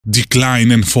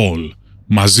Decline and Fall.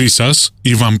 Μαζί σας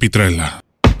η Βαμπιτρέλα.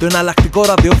 Το εναλλακτικό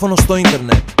ραδιόφωνο στο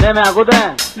ίντερνετ. Ναι, με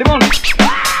ακούτε? Λοιπόν,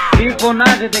 τι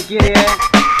φωνάζετε κύριε?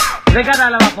 Δεν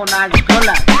κατάλαβα, φωνάζεις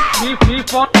όλα. Μη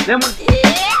δεν μου...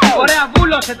 Ωραία,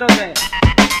 βούλωσε τότε.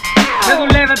 Δεν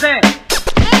δουλεύετε?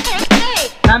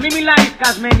 Να μην μιλάει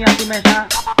σκασμένη αυτή μέσα.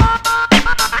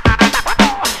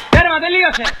 Τέρμα,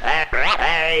 τελείωσε.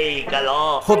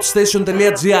 Καλό.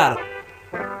 hotstation.gr.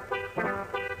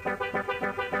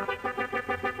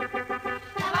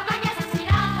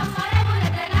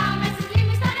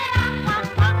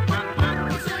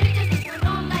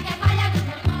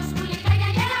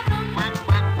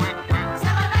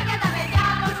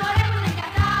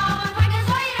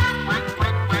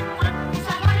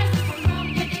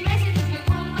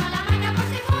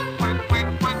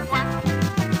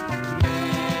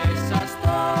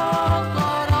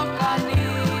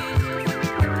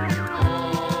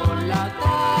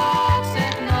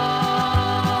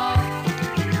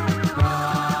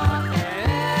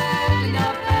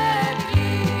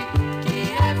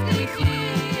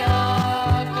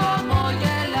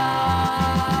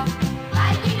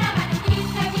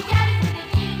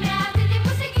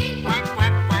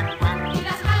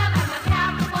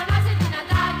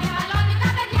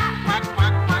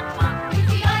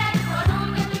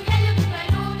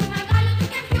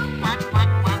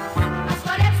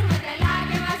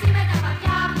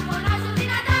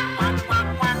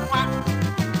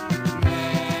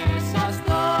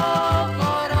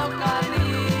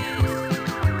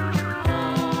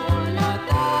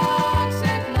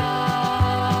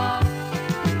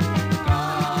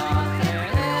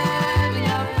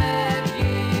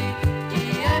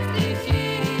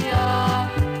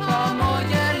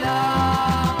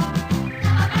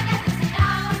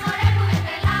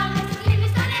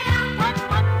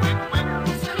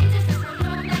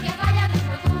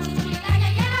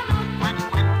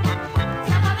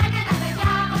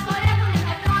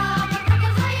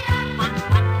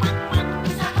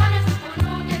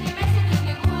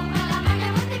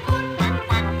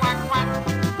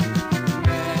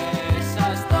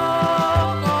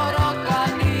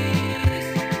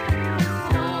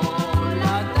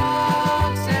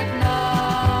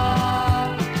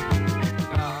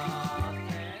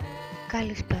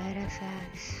 Καλησπέρα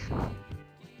σας.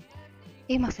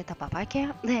 Είμαστε τα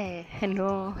παπάκια,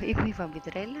 ενώ είμαι η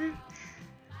Βαμπιτρέλα.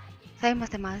 Θα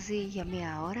είμαστε μαζί για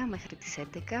μία ώρα μέχρι τις 11.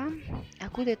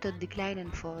 Ακούτε το Decline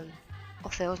and Fall, ο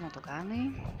Θεός να το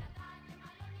κάνει.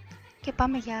 Και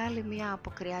πάμε για άλλη μία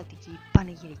αποκριάτικη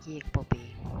πανηγυρική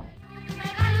εκπομπή.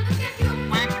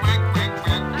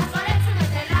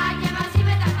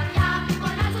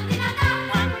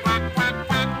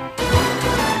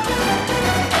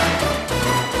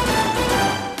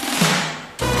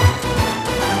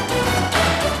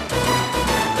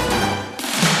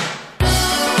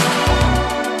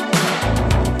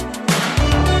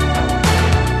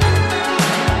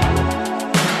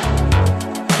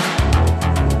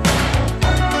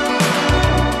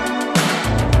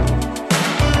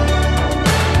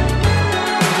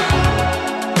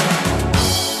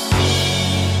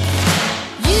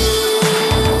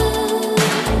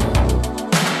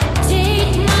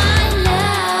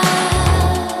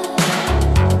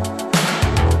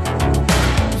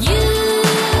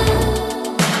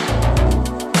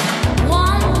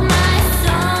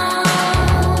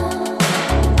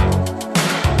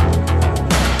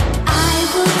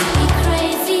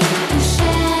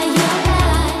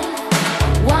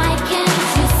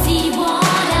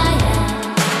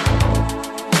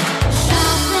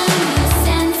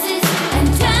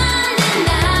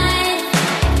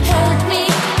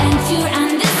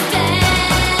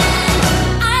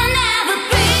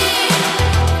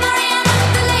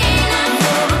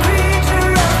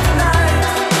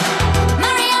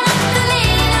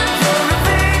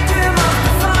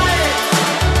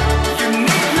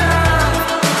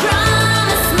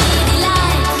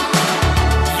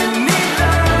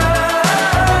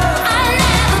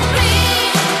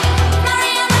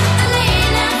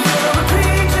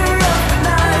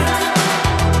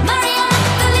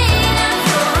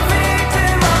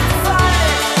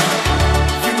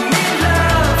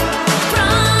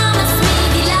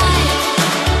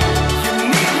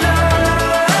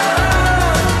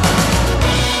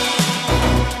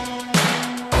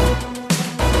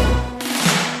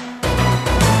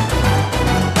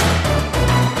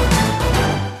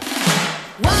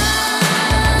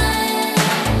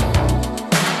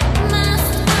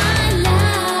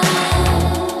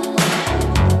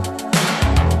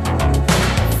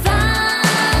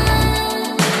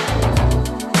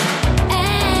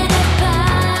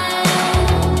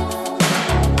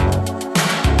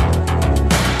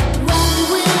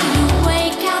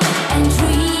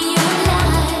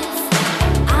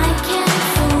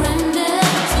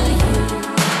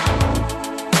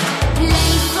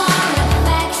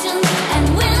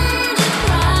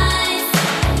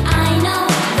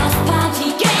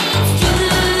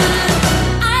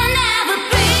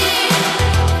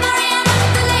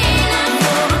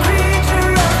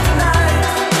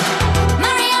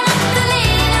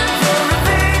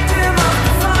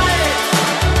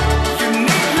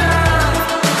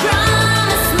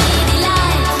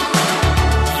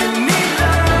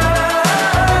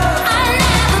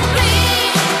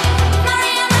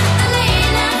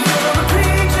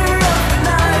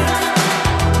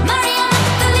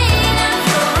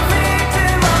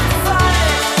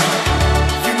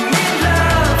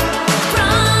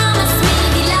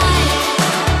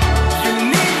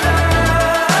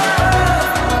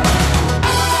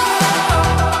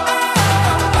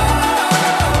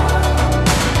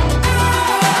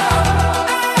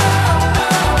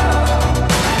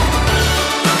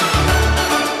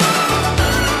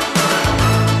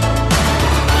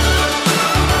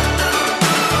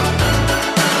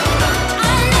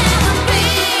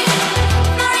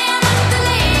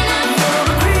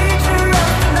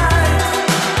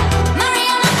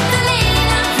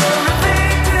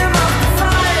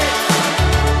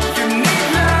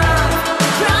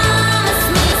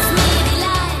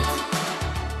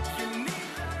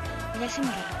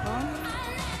 σήμερα λοιπόν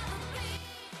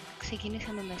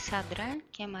ξεκινήσαμε με Σάντρα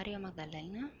και Μαρία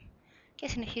Μαγδαλένα και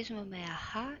συνεχίζουμε με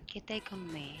Αχά και Take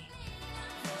On Me.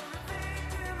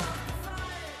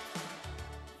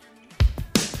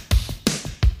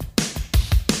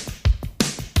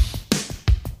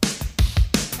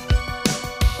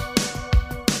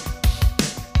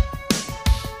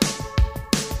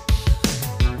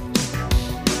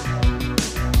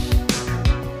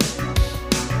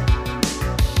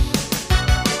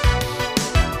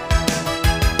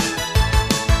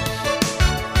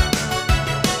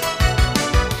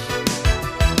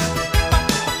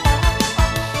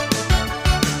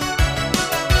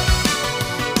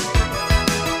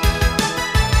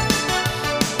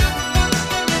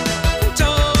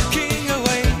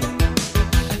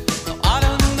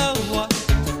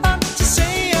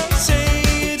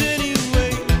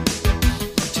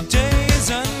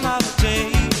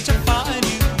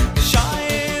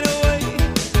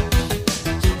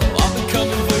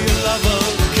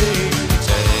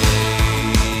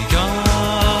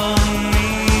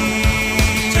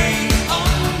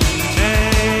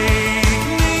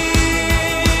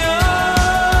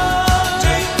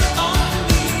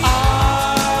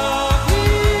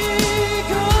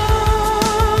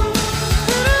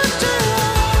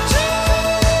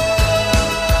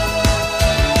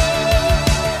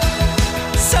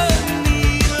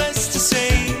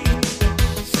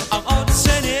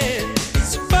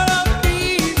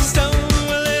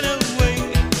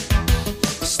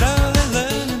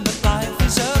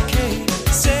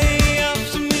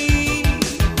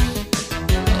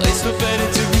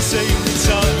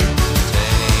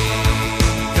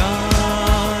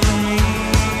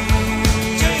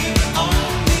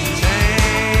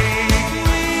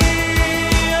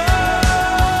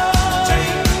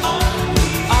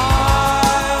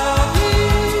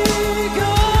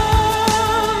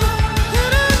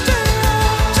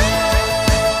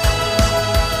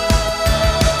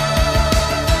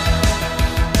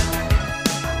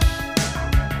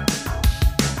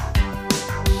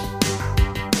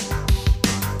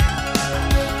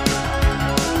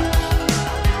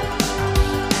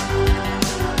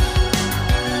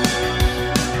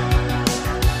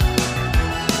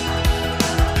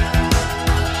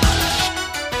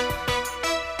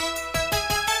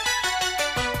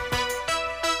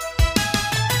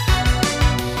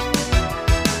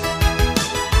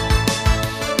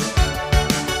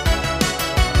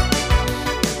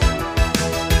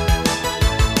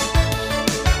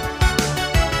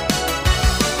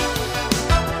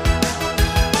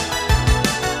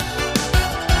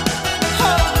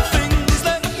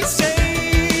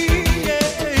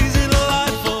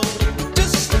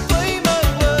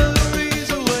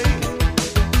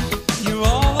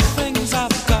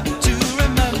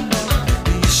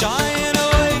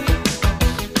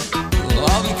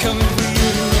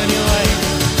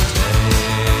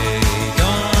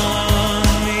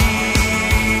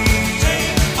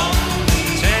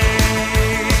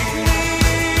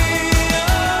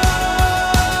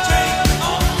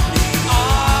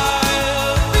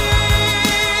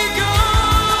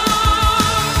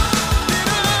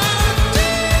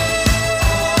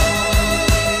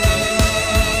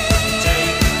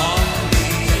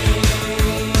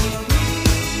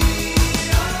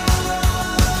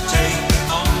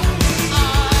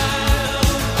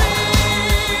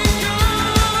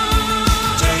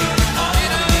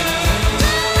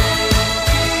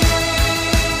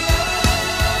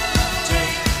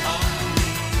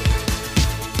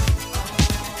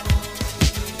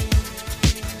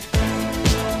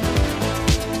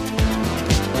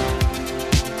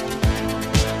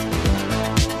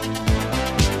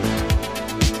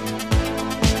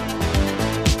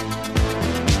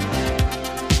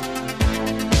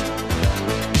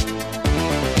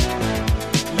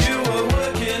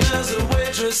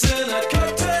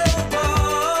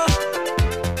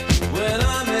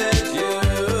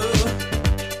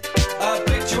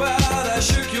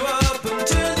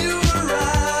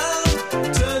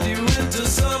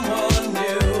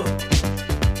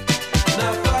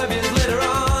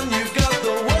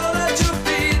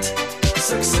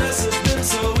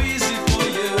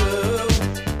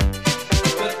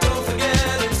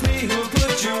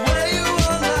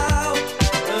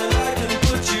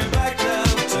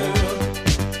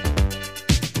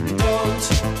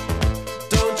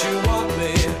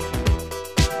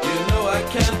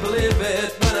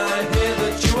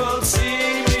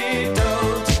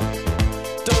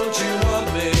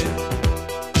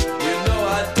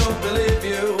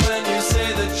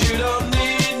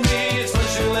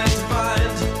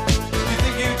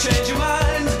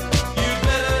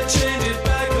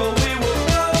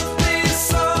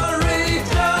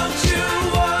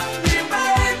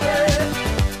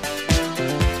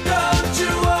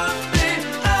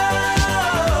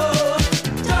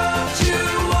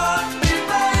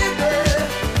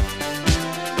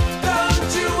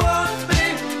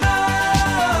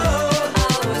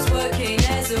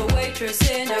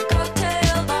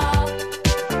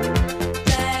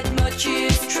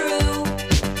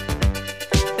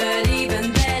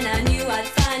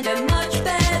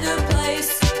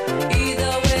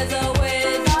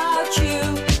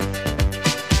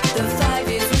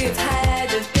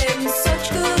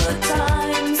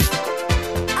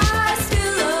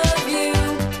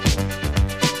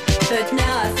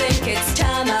 think it's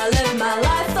time I live my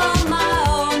life on my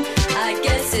own. I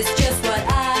guess it's just what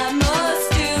I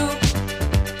must do.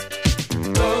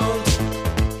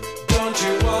 Don't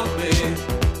you want me?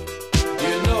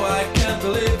 You know I can't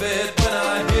believe it when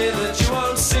I hear that you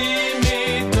won't see me.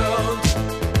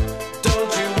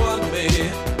 Don't you want me?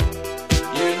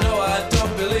 You know I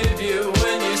don't believe you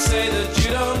when you say that you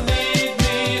don't need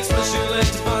me. It's much too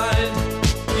late to find.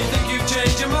 You think you've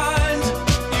changed your mind?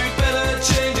 You'd better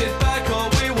change it back or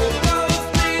we will both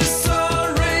be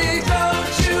sorry.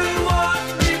 Don't you want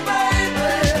me,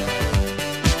 baby?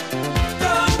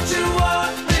 Don't you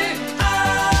want me?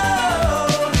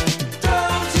 Oh,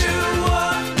 don't you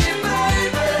want me,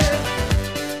 baby?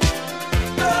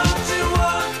 Don't you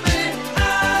want me?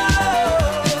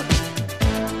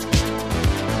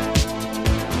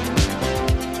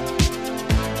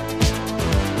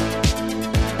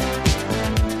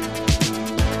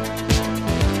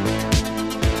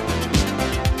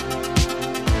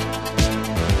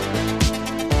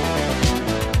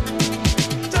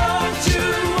 Don't you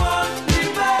want me,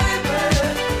 baby?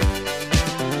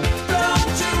 Don't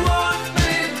you want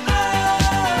me?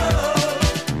 Oh,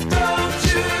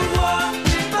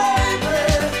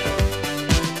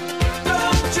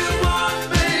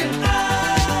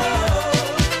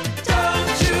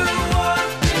 don't you want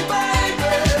me,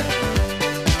 baby?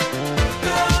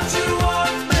 Don't you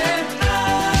want me?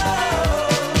 Oh,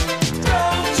 don't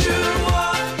you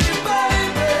want me,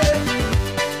 baby?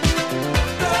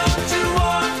 Don't you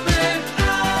want me?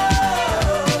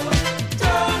 Oh,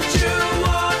 don't you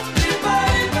want me,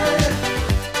 baby?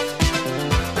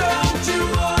 Don't you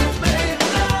want me?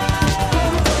 Oh,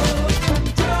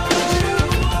 don't you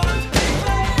want me,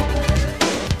 baby?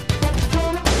 Don't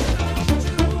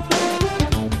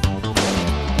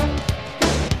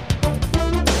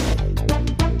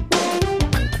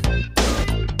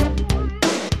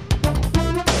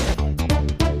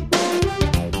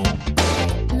you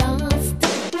want me? Lost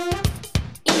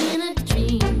in a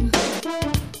dream,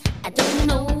 I don't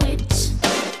know which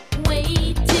way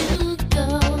to go.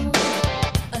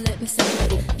 Let me say,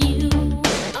 if you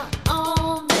are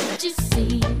all that you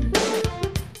seem,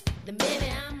 then maybe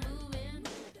I'm moving.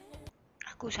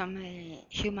 Ακούσαμε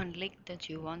Human League, Don't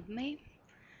You Want Me.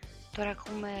 Τώρα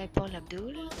ακούμε Paul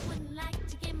Abdul, Wouldn't like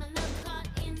to get my love caught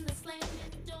in the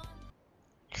slamming door.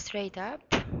 Straight Up.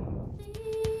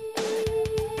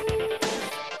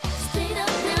 Straight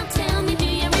up now, tell me, do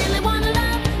you really wanna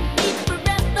love me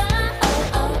forever?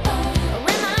 Oh, oh, oh. Or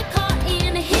am I caught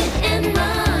in a hit and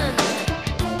run?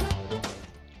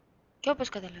 Και όπως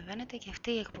καταλαβαίνετε και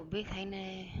αυτή η εκπομπή θα είναι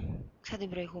σαν την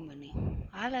προηγούμενη,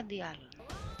 άλλα αντί άλλων.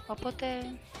 Οπότε,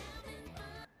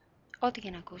 ό,τι και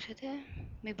να ακούσετε,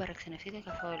 μην παραξενευτείτε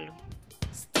καθόλου.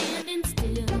 Standing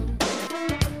still,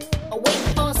 wait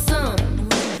for some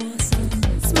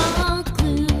small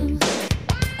clue.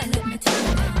 Let me tell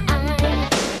you, I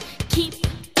keep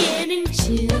getting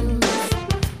chills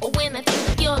when I think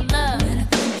your love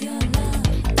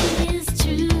is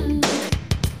true.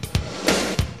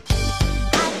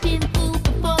 I've been fooled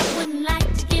before, wouldn't like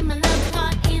to get my love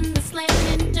caught in the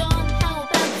slamming door. How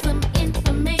about some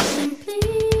information,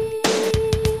 please?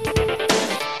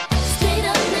 Straight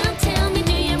up now, tell me,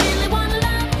 do you really wanna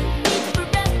love me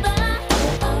forever?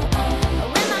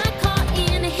 Or am I caught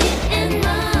in a hit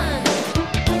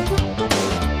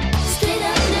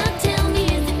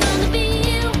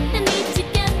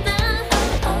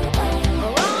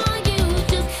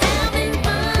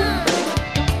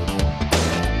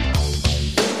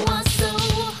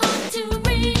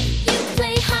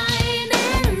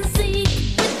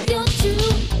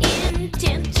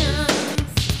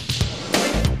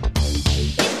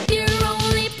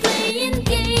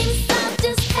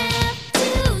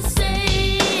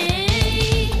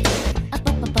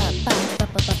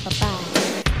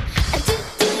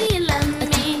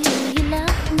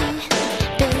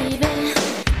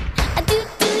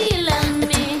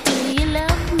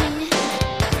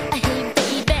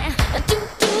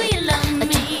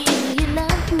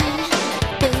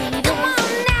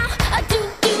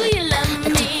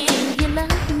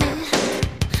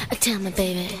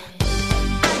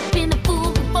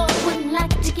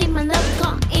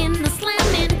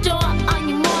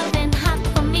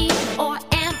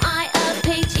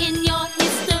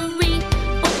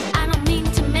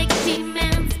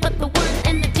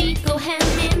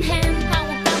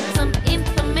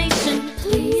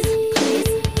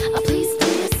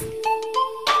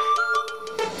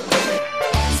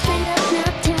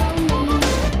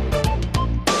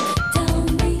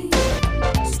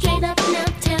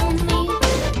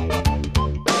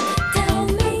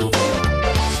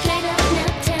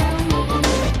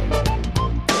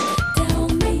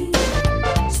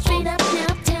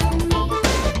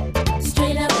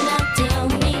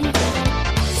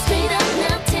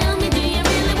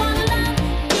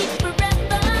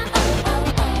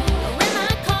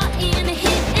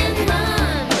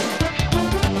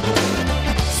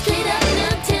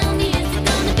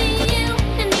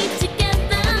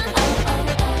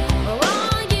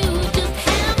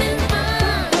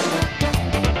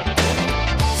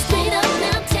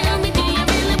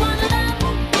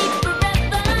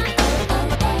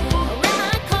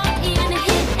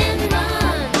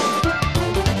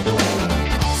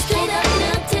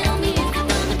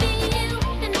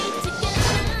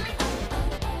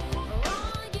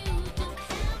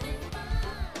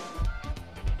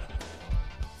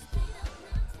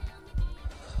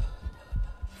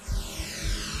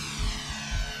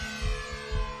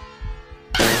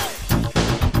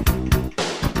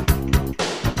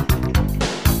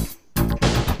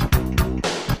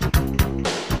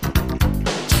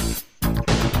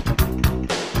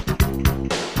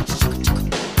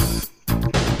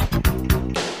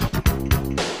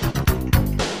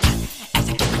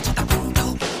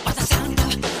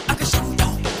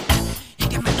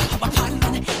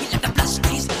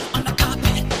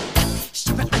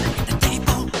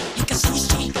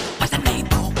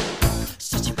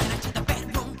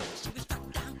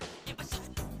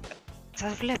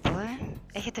βλέπω,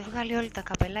 Έχετε βγάλει όλα τα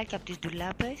καπελάκια από τις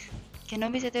ντουλάπες και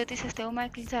νομίζετε ότι είσαστε ο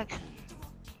Μάικλ Τζάκσον.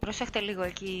 Προσέχτε λίγο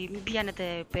εκεί, μην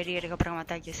πιάνετε περίεργα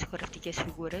πραγματάκια στις χορευτικές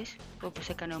φιγούρες, όπως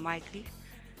έκανε ο Μάικλ.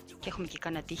 Και έχουμε και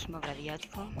κανένα τύχημα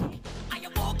βραδιάτικο.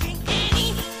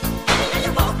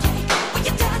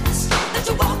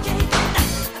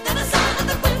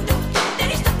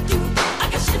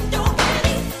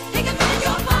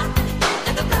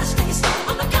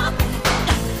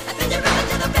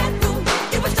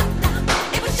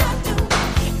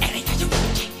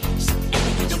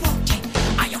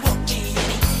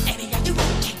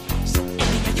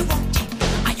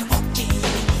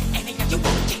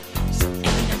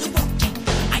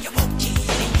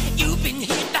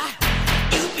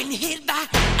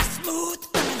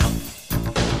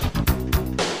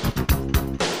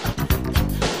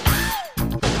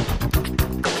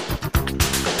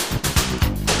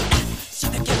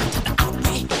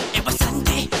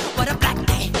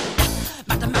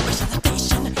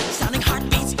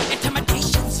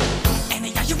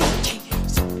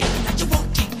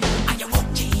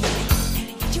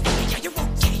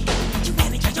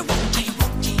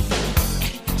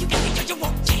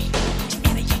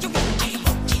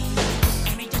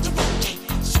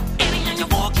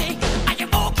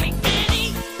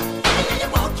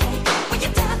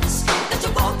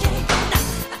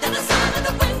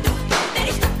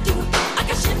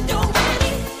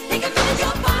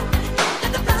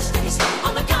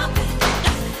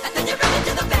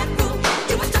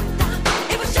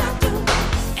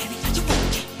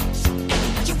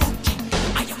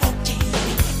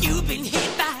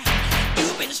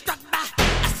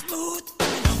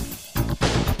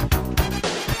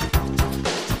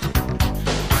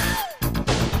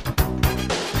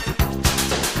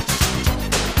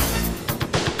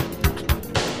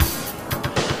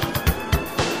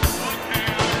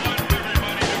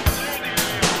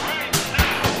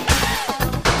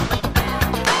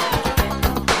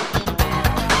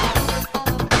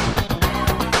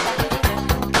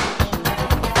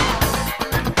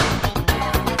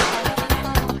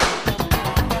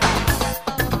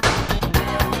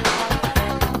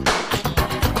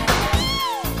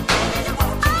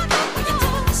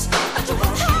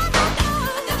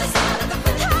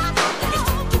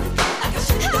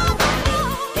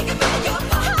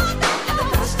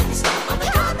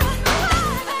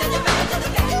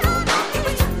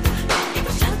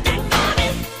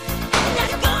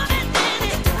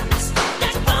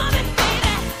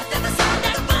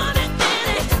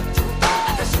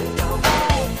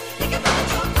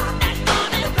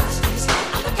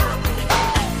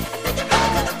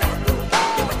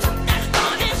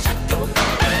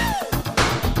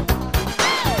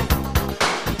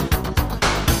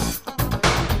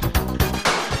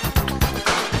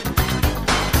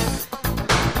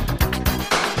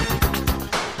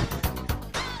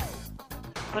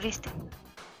 Ορίστε.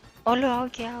 Όλο άο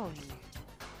και άο είναι.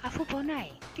 Αφού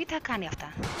πονάει, τι θα κάνει αυτά.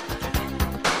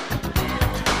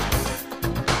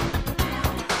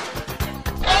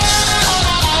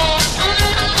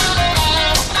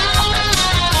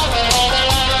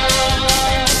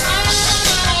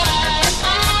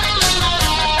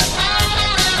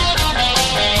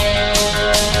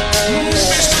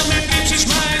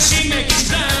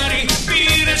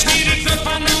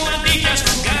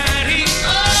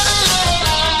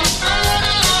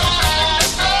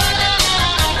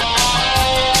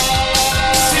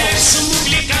 This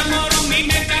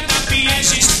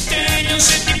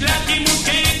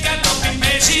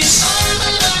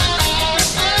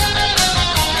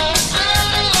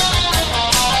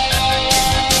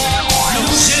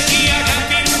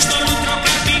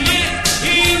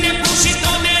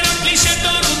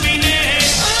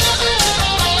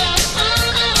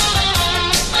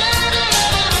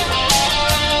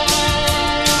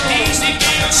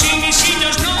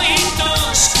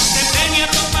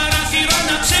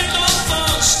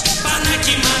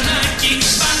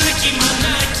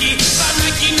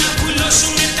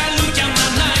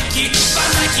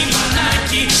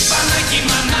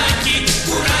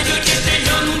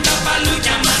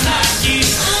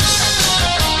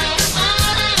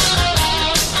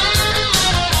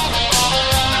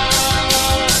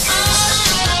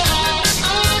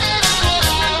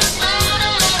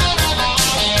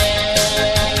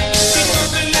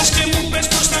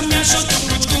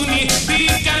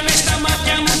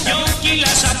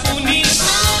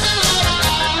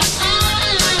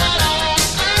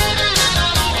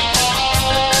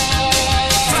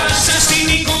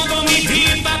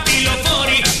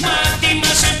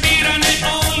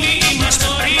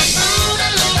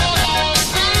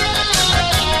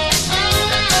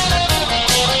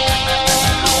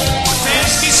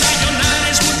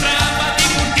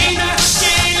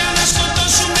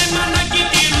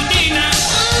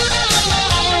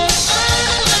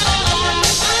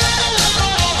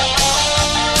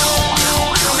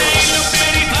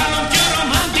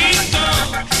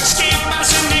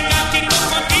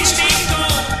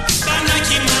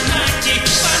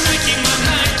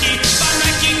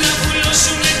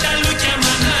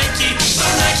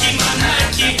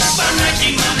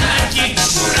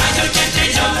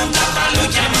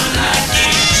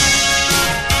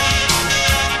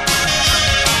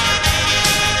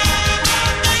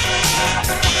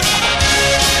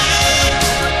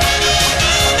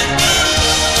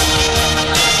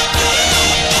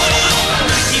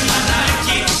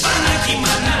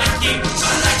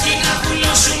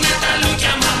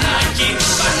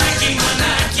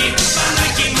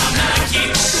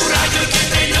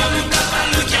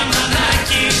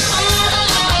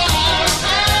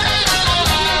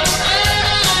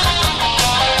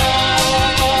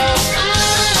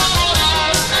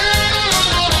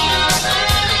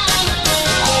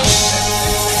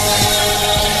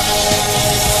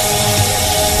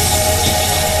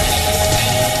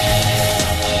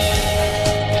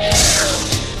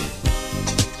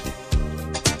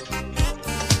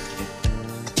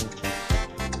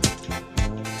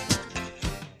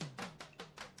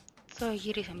Το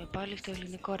γυρίσαμε πάλι στο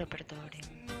ελληνικό ρεπερτόριο.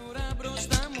 Ουρά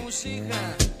μπροστά μου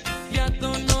είχα για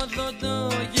τον οδοντό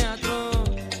γιατρό.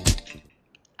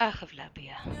 Αχ,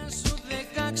 ευλάπεια. Σου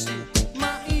 16,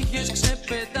 μα είχες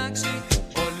ξεπετάξει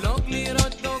ολόκληρο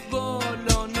τον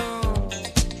κολονό.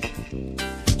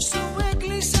 Σου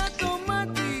έκλεισα το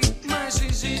μάτι, μα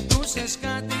εσύ ζητούσες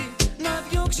κάτι να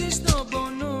διώξεις τον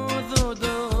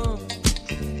πονόδοντο.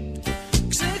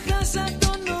 Ξέχασα το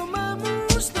όνομά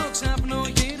μου στο ξαπνό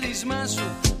γύρισμά σου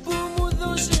που μου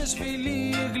δώσες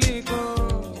φιλί γλυκό.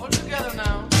 All together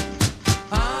now.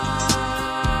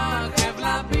 Αχ,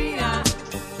 ευλαπία,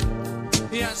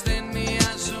 η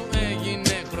ασθένεια σου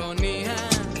έγινε χρονία.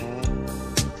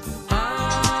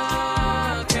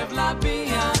 Αχ,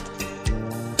 ευλαπία,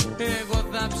 εγώ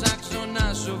θα ψάξω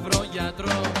να σου βρω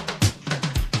γιατρό.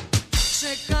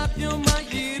 Σε κάποιο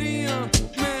μαγειρίο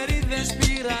μερίδες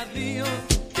πήρα 2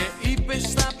 και είπες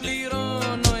θα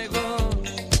πληρώνω εγώ.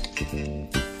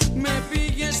 Με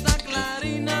πήγες στα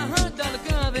κλαρίνα,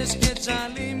 ταλκάδες και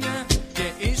τσαλίμια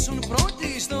και ήσουν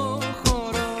πρώτη στο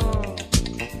χώρο.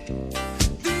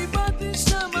 Την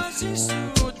πάτησα μαζί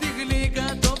σου, τη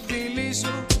γλύκα το φιλί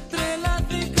σου,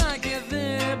 τρελάθηκα και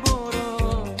δεν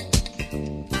μπορώ.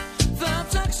 Θα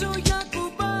ψάξω για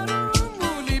κουμπάρο,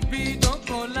 μου λείπει το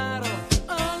κολάρο,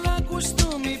 αλλά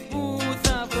κουστούμι που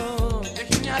θα βρω.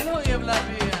 Έχει μυαλό η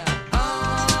ευλαβία.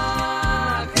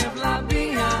 Αχ,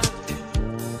 ευλαβία,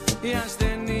 η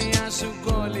ασθένεια σου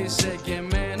κόλλησε και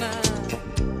εμένα.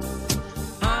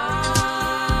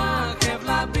 Αχ,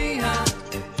 ευλαβία,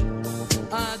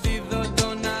 αντίδοτο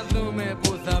να δούμε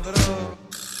που θα βρω.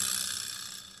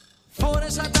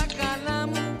 Φόρεσα τα καλά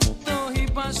μου, το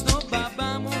είπα στον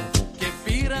μπαμπά μου και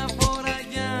πήρα φόρα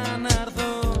για να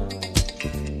έρθω.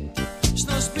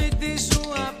 Στο σπίτι σου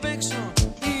απ' έξω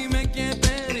είμαι και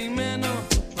περιμένω,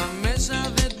 μα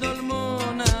μέσα δεν τολμώ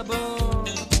να μπω.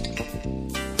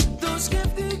 Το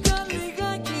σκέφτηκα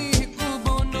λιγάκι,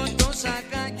 κουμπώνω το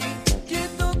σακάκι και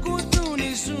το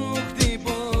κουδούνι σου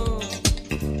χτυπώ.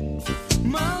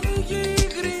 Μ' ανοίγει η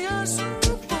γριά σου,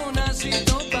 φωνάζει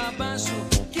το μπαμπά σου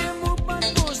και μου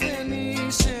πας πως δεν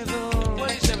είσαι εδώ. Πού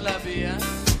είσαι ευλαπία?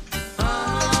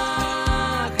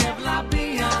 Αχ,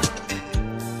 ευλαπία,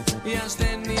 η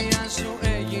ασθένεια σου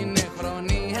έγινε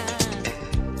χρονία.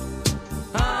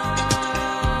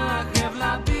 Αχ,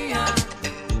 ευλαπία,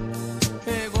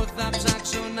 εγώ θα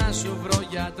ψάξω να σου βρω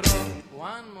γιατρό.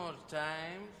 One more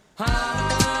time.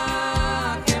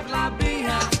 Αχ,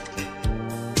 ευλαπία,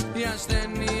 η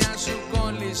ασθένεια σου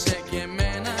κόλλησε και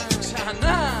εμένα.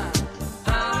 Ξανά.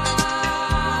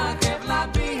 Αχ,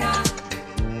 ευλαπία,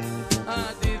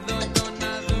 αντίδοτο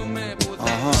να δούμε που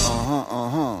θα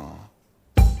βρω.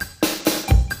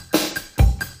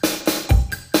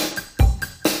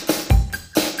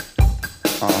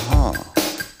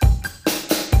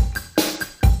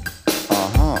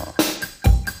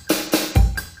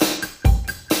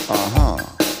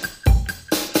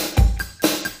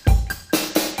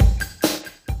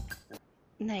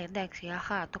 Ναι, εντάξει,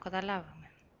 αχα, το καταλάβαμε.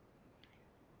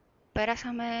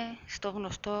 Πέρασαμε στο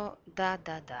γνωστό ντα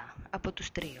από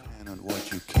τους Τρίο.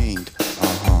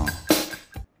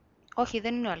 Όχι,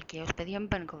 δεν είναι ο Αλκαίος, παιδιά, μην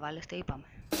πανικοβάλλεστε, είπαμε.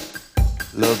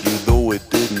 Love you though it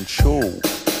didn't show.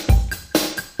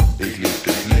 Ich lieb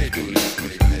dich nicht, du liebst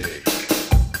mich nicht.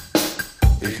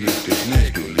 Ich lieb dich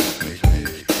nicht, du liebst mich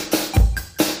nicht.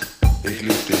 Ich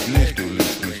lieb dich nicht, du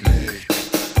liebst mich nicht.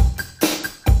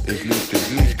 Ich lieb dich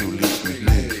nicht, du liebst mich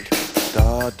nicht.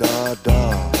 Da, da, da.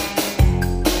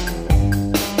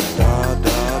 Da,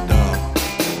 da, da.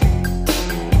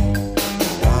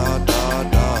 Da, da,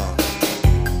 da.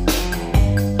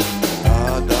 Da,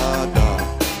 da, da.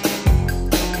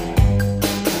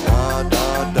 Da, da,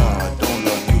 da. Don't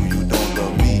love you, you don't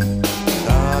love me.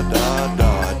 Da, da,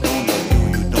 da. Don't love you,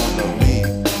 you don't love me.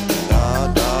 Da,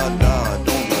 da, da.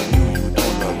 Don't love you, you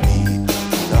don't love me.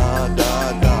 Da, da,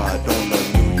 da. Don't love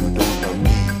you, you don't love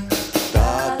me. Da,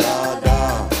 da, da.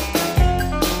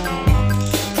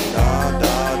 Da,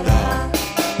 da, da.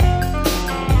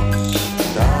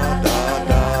 Da, da,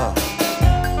 da.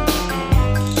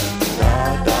 Da,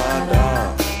 da, da.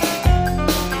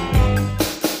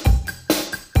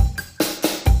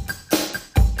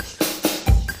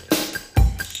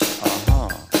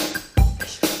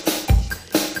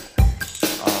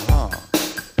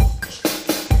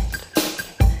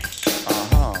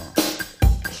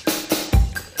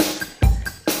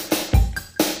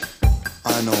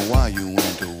 I know why you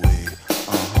went away.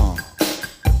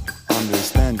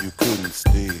 Understand you couldn't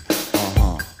stay.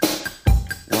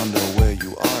 Wonder where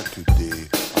you are today.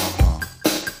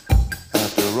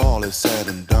 After all is said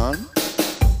and done,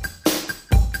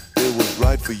 it was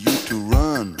right for you to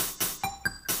run.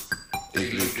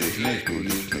 lieb dich nicht, du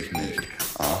liebst mich nicht.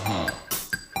 Aha.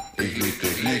 Ich lieb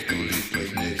dich nicht, du liebst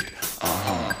mich nicht.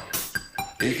 Aha.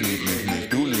 Ich lieb mich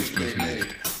nicht, du liebst mich nicht.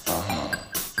 Aha.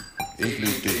 Ich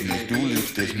lieb dich nicht, du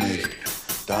liebst dich nicht.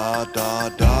 Da, da,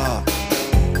 da.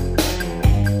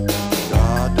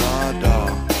 Da, da, da.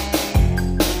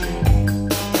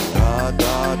 Da,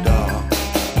 da, da.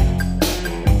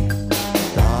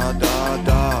 Da, da,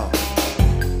 da.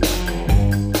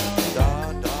 Da,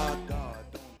 da, da.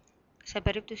 Σε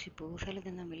περίπτωση που θέλετε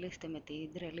να μιλήσετε με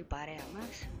την τρελή παρέα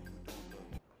μας,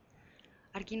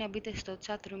 αρκεί να μπείτε στο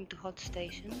chat room του Hot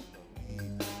Station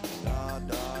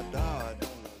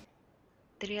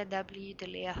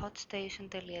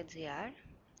www.hotstation.gr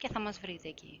και θα μας βρείτε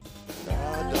εκεί.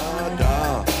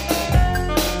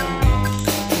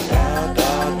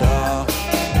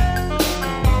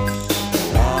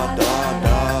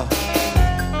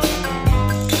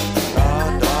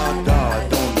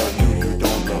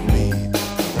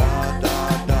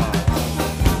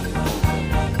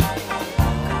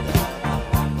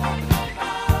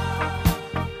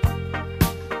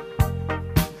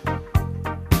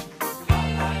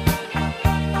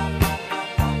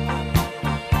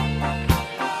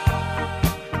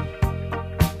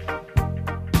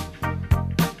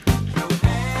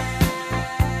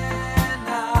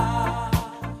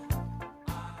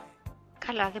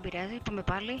 Καλά, δεν πειράζει, πάμε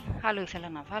πάλι. Άλλο ήθελα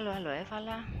να βάλω, άλλο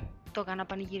έβαλα. Το έκανα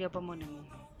πανηγύρι από μόνη μου.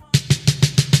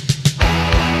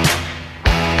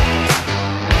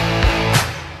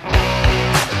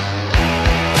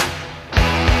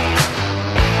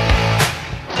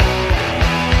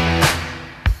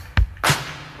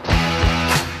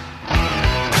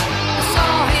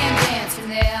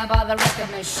 By the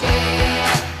record machine,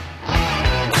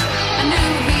 I knew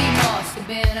he must have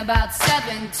been about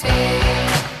 17.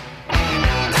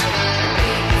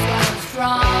 He was going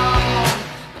strong,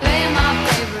 playing my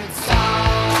favorite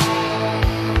song,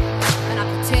 and I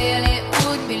could tell it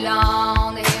wouldn't be long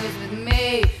that he was with me,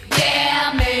 yeah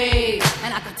me.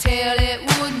 And I could tell it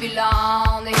wouldn't be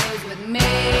long that he was with me,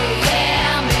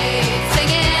 yeah me.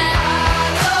 Singing.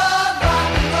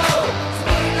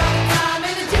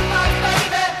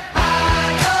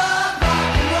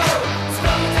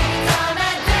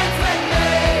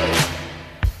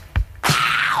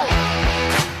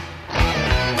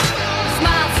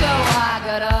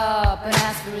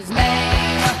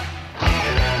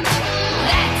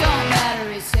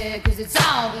 It's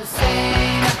all the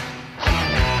same.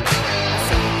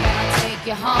 So can I take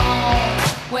you home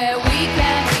where we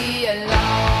can be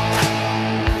alone?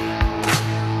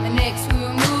 And next we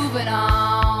were moving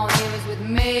on. He was with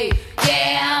me,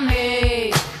 yeah me.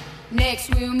 Next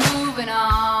we were moving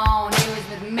on. He was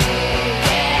with me,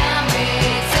 yeah me.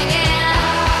 Singing.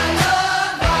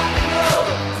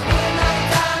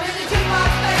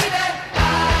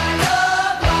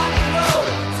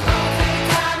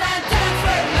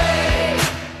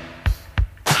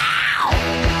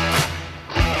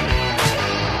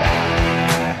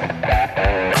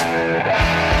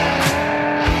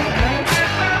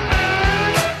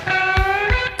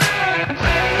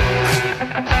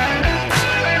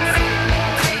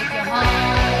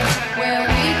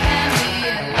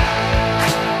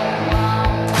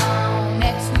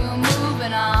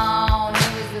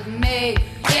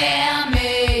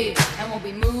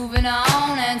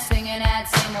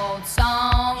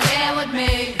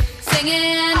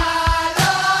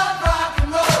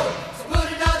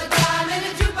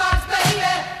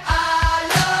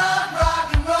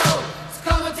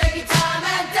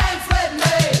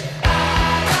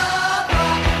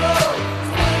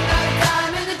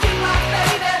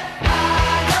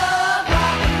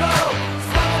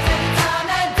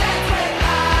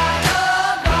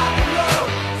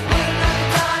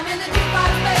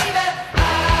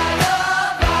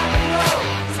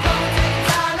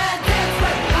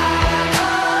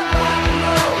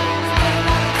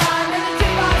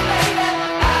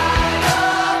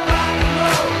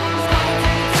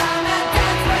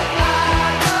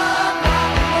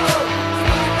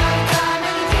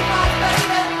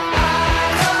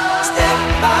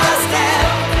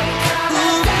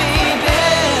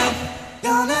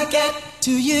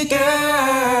 To you,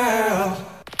 girl.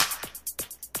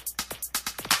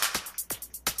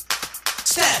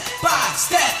 Step by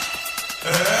step.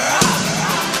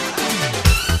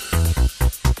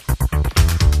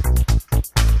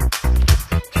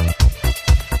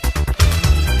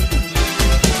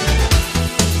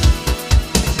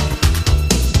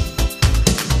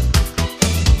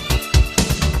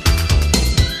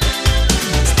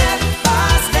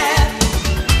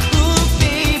 Ooh,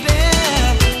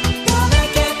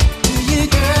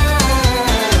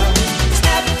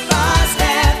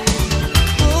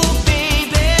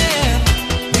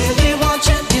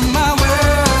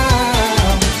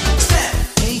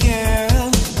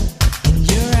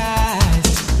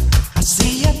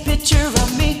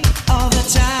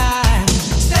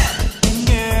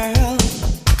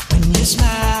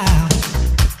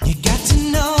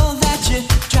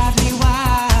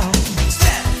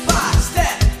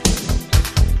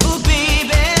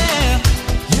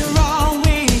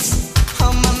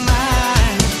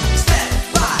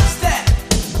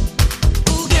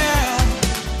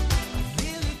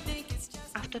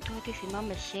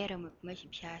 χαίρομαι που με έχει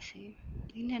πιάσει.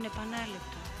 Είναι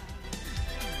ανεπανάληπτο.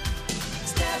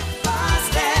 Step by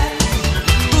step,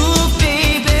 ooh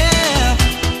baby,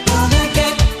 wanna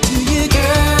get to you,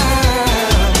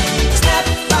 girl. Step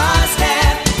by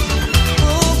step,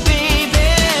 ooh baby,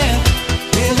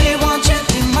 really want you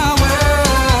in my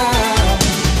world.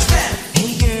 Step,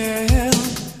 hey girl,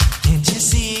 can't you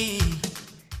see?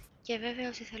 Και βέβαια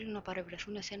όσοι θέλουν να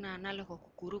παρευρεθούν σε ένα ανάλογο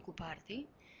κουκουρούκου πάρτι,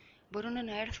 μπορούν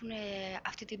να έρθουν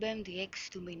αυτή την 5η 6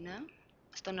 του μήνα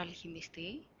στον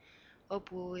Αλχημιστή,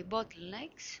 όπου οι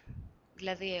bottlenecks,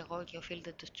 δηλαδή εγώ και ο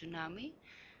φίλτος του Τσουνάμι,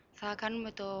 θα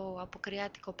κάνουμε το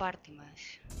αποκριάτικο πάρτι μας.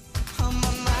 On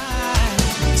my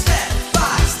mind, step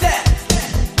by step,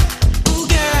 ooh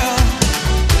girl,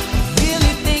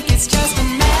 really think it's just a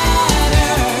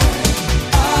matter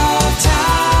of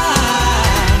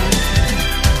time.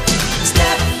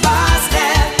 Step by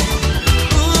step,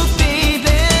 ooh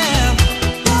baby,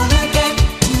 wanna get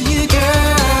to you,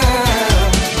 girl.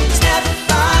 Step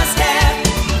by step,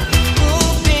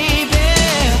 ooh baby,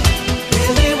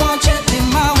 really want you in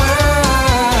my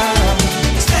world.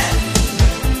 Step.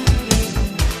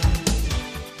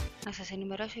 Να σας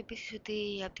ενημερώσω επίσης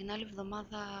ότι από την άλλη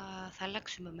εβδομάδα θα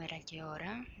αλλάξουμε μέρα και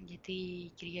ώρα, γιατί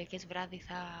Κυριακές βράδυ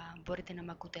θα μπορείτε να μ'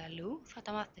 ακούτε αλλού, θα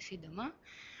τα μάθετε σύντομα.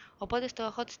 Οπότε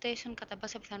στο Hot Station κατά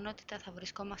πάσα πιθανότητα θα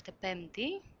βρισκόμαστε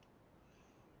Πέμπτη.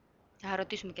 Θα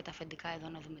ρωτήσουμε και τα αφεντικά εδώ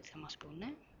να δούμε τι θα μας πούνε.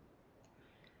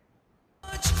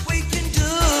 We can do.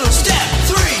 Step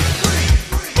 3.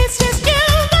 It's just you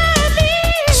and me.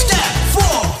 Step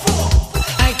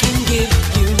 4. I can give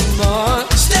you more.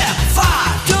 Step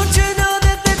 5. Don't you know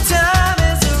that the time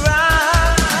is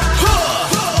right?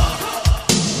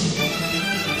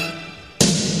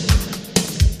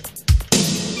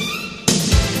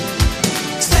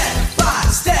 Step by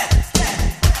step.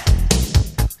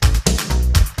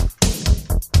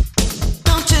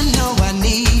 Don't you know I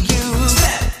need you?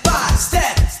 Step by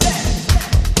step.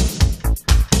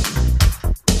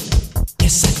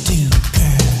 Yes, I do,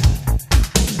 girl.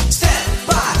 Step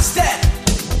by step.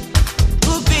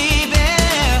 Ooh, baby,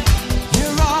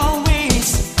 you're always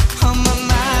on my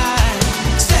mind.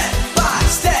 Step by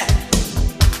step.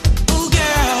 Ooh,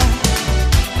 girl,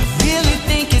 I really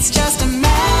think it's just a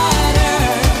matter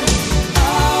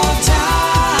of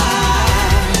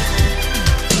time.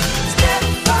 Step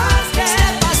by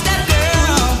step,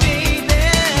 girl. Ooh, baby,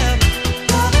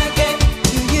 gonna get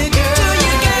to you, girl.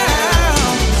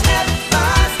 Step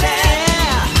by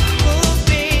step, ooh,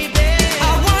 baby,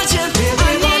 I want you,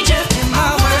 I need you in my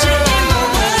world.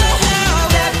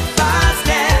 Step by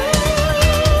step,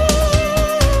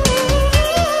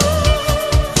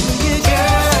 you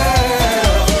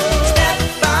girl. Step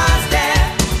by step,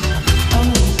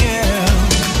 oh girl,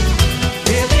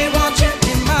 really want you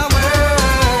in my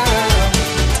world.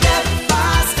 Step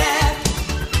by step,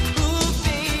 ooh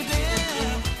baby.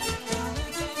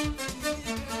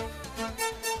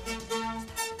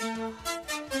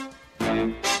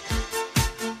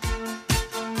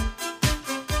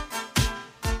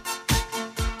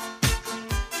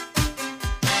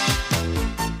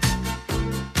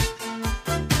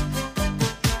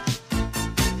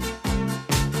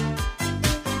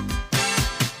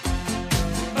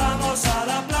 Vamos a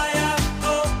la playa,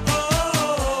 oh, oh,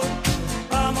 oh.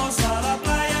 Vamos a la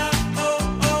playa, oh,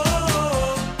 oh,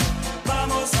 oh.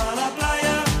 Vamos a la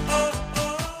playa, oh,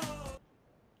 oh.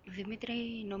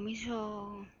 Δημήτρη, νομίζω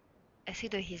εσύ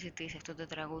το είχες ζητήσει αυτό το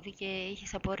τραγούδι και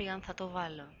είχες απορία αν θα το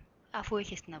βάλω. Αφού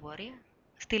είχες την απορία,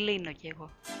 στη λύνω κι εγώ.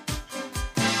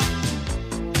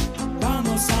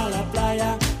 Vamos a la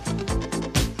playa,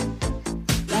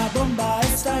 la bomba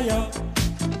estalló,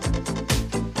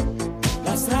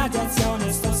 las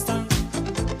radiaciones tostan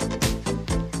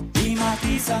y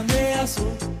matizan de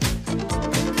azul.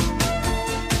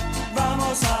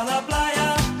 Vamos a la playa,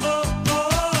 oh, oh,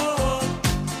 oh.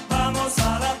 Vamos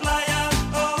a la playa,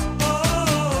 oh, oh,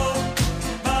 oh.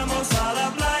 Vamos a la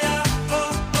playa,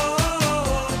 oh, oh,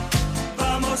 oh.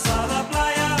 Vamos a la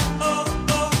playa, oh,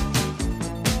 oh.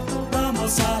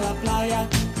 Vamos a la playa,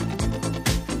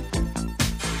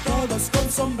 todos con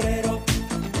sombrero,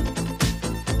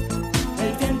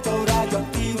 el viento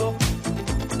radioactivo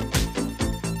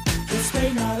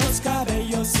despeina los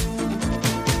cabellos.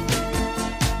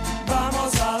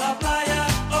 Vamos a la playa,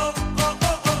 oh, oh,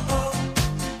 oh, oh, oh.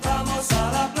 Vamos a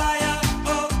la playa,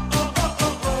 oh, oh, oh,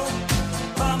 oh, oh.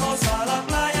 Vamos a la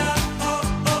playa, oh,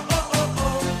 oh, oh, oh,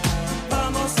 oh.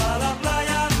 Vamos a la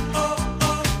playa, oh,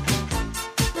 oh.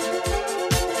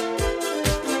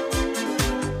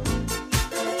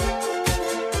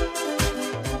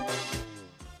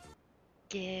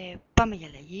 Και πάμε για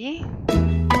αλλαγή.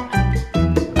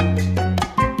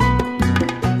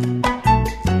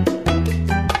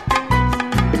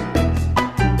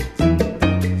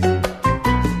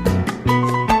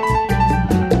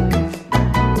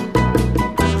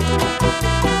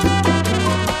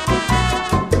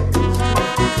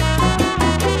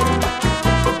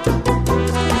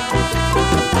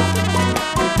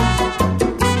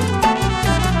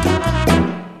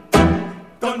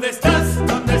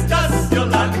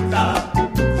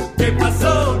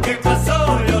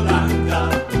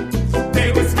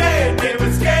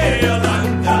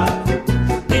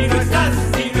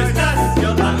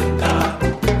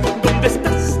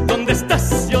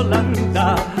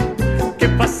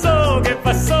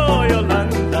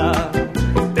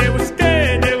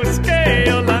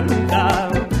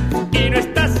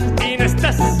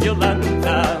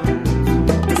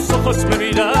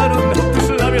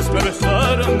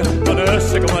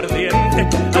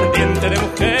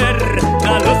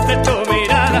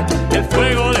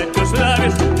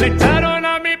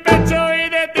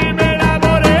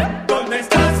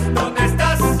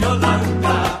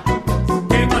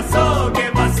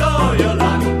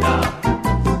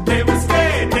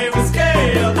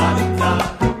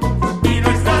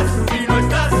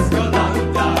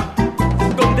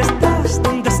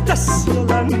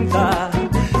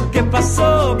 ¿Qué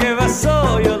pasó? ¿Qué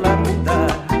pasó, Yolanda?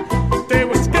 Te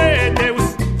busqué,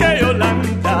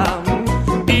 Yolanda.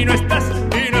 Y no estás,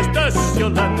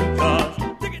 Yolanda.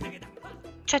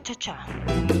 Τσα.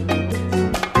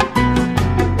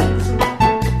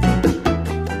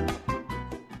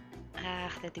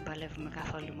 Αχ, δεν την παλεύουμε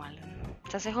καθόλου μάλλον.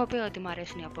 Σας έχω πει ότι μου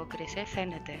αρέσουν οι απόκριες,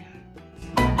 φαίνεται.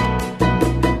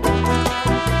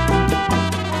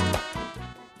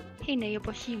 Είναι η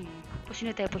εποχή μου. Πώς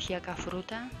είναι τα εποχιακά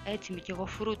φρούτα, έτσι είμαι κι εγώ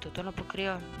φρούτο των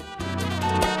αποκριών.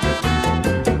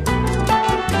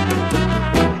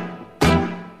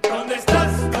 ¿Dónde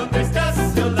estás,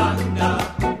 Yolanda?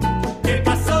 ¿Qué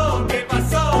pasó,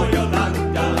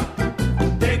 Yolanda?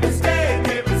 Te busqué,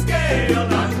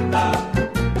 Yolanda.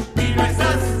 Y no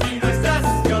estás,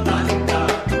 Yolanda.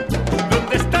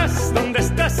 ¿Dónde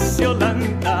estás,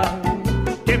 Yolanda?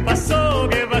 ¿Qué pasó,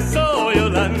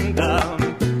 Yolanda?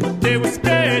 Te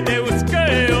busqué,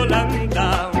 Yolanda.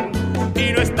 Y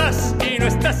no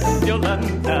estás,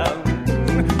 Yolanda.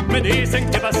 Me dicen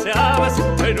que paseabas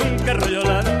en un carro,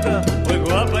 Yolanda, muy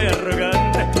guapa y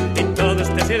arrogante, y todos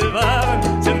te silbaban.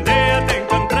 Si un día te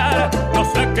encontrara, no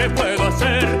sé qué puedo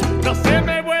hacer. No sé,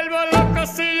 me vuelvo loco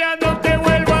si ya no te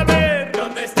vuelvo a ver.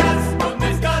 ¿Dónde estás,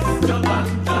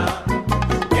 Yolanda?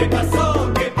 ¿Qué pasó,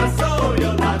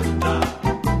 Yolanda?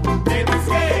 Te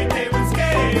busqué,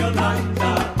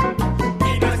 Yolanda.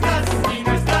 Y no estás,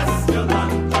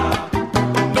 Yolanda.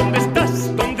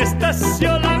 ¿Dónde estás,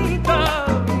 Yolanda?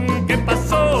 ¿Qué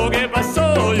pasó,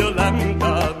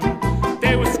 Yolanda?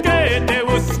 Te busqué,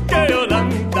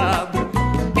 Yolanda.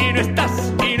 Y no estás,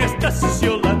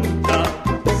 Yolanda.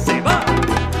 Se va.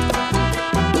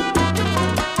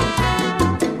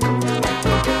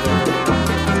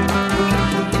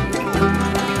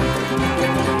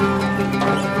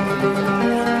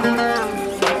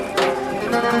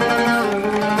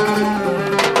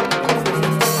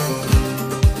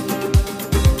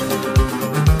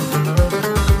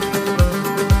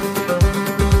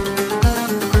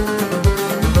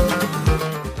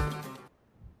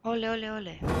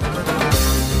 Ole.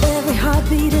 Every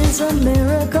heartbeat is a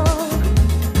miracle.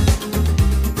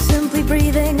 Simply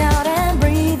breathing out and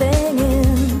breathing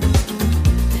in.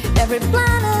 Every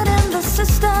planet in the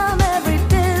system, every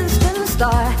distant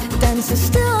star dances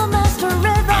still master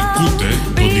rhythm. Ακούτε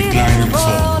το Decline and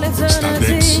Fall στα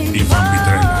Dex η Βάμπη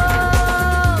Τρέλα.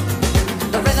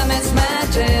 The rhythm is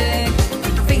magic.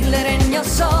 Feel it in your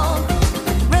soul.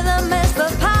 Rhythm is the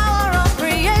power of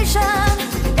creation.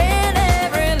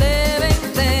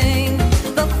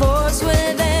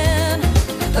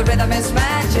 The rhythm is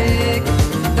magic,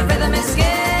 the rhythm is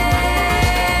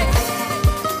game.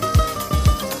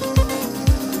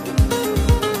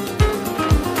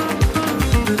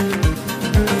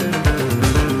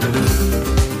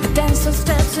 The dancer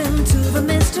steps into the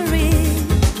mystery.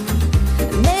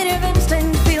 Native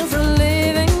instinct feels a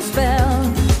living spell.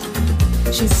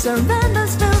 She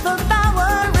surrenders to the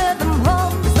power, rhythm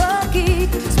holds the key.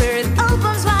 Spirit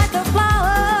opens like a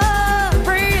flower.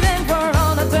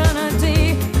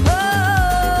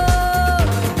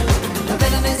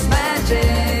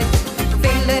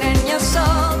 Feel it in your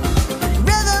soul.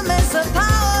 Rhythm is the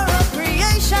power of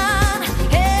creation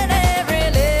in every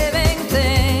living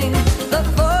thing. The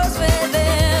force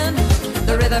within.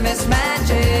 The rhythm is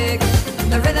magic.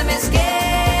 The rhythm is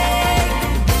game.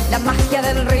 La magia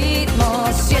del ritmo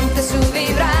siente su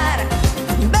vibrar.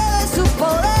 Bebe su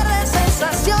poder de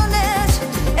sensaciones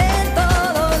en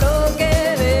todo lo que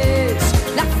ves.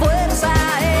 La fuerza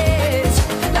es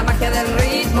la magia del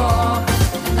ritmo.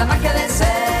 La magia del ser.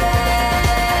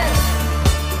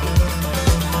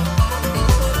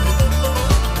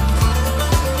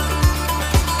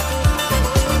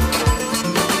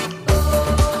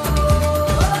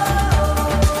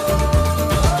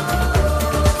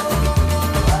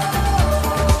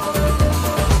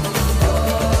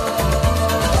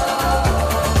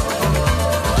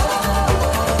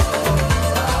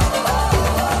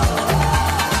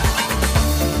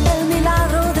 El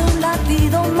milagro de un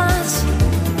latido más.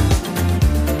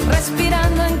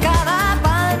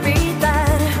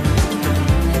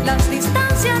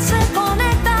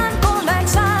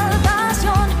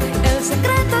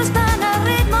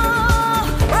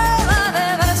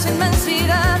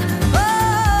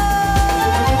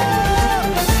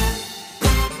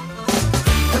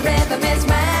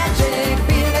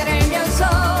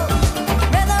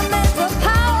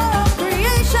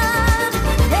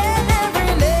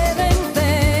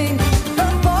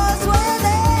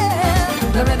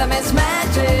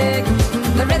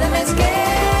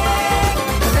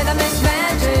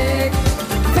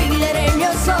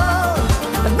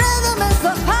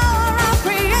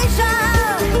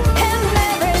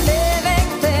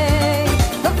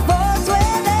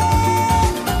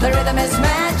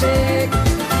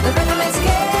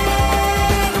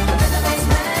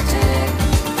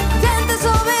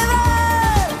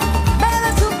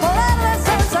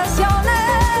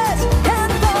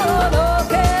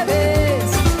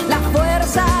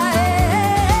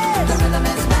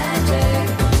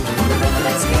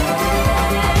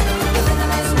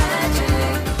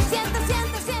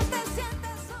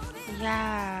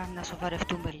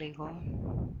 χορευτούμε λίγο.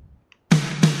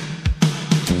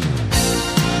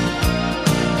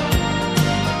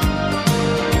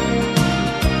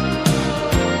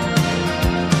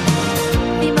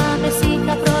 Θυμάμαι σ'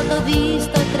 είχα πρώτο δει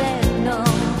στο τρένο.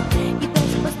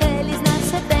 Είπες πως θέλεις να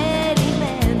σε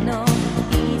περιμένω.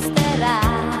 Ύστερα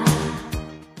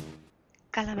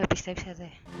Καλά με πιστέψατε.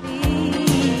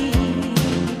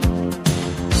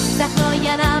 ψάχνω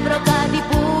για να βρω κάτι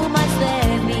που μας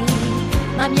δένει.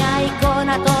 Μα μια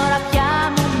εικόνα τώρα πια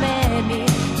μου μένει.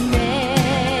 Ναι,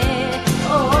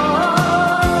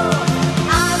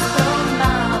 άσπρο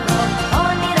μαύρο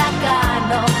όνειρα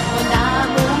κάνω. Κοντά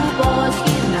μου πως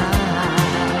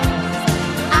γυρνάς.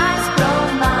 Άσπρο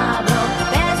μαύρο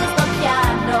παίζω στο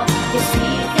πιάνο. Και εσύ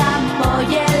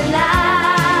χαμογελάς.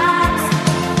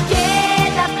 Και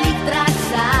τα πλήκτρα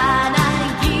σαν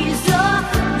αγγίζω.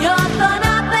 Νιώθω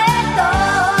να πετώ.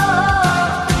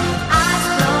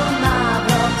 Άσπρο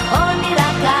μαύρο όνειρα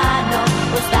κάνω.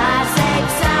 Πως θα σε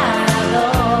ξαναδώ.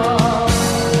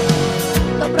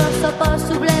 Το πρόσωπό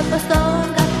σου βλέπω στον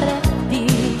καθρέφτη.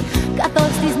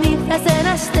 Καθώς της νύχτας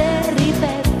ένα αστέρι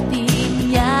πέφτει.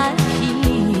 Μια αρχή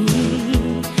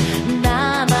να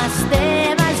είμαστε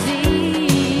μαζί.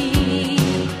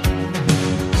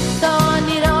 Το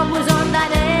όνειρό μου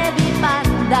ζωντανεύει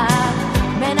πάντα.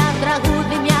 Με ένα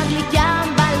τραγούδι μια γλυκιά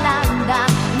μπαλάντα.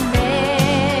 Ναι,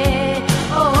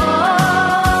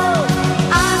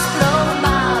 άσπρο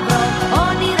μαύρο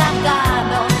όνειρα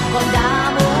κάνω. Κοντά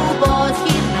μου πως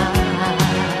γυρνάς.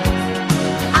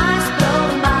 Άσπρο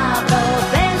μαύρο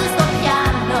παίζω στο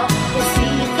πιάνο. Και εσύ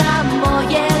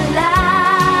χαμογελάς.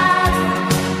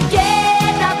 Και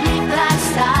τα πλήκτρα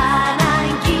σαν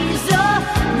αγγίζω.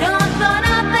 Νιώθω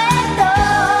να πετώ.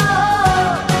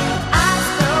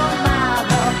 Άσπρο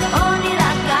μαύρο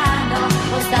όνειρα κάνω.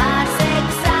 Πως θα σε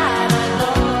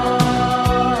ξαναδώ.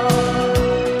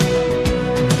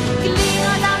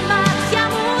 Κλείνω τα μάτια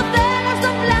μου. Θέλω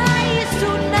στο πλάι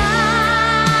σου να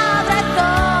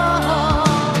βρεθώ.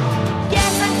 Και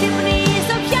σαν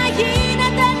ξυπνήσω πια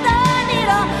γίνεται το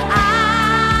όνειρο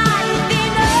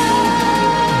αληθινό.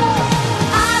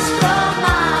 Άσπρο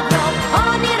μαύρο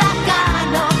όνειρα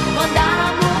κάνω. Κοντά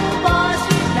μου πως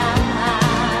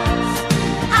γυρνάς.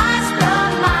 Άσπρο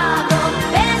μαύρο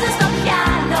παίζω στο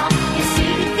πιάνο. Και εσύ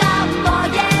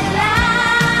χαμογελάς.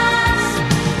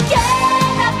 Και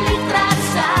τα πλήκτρα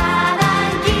σαν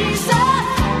αγγίζω.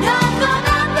 Νιώθω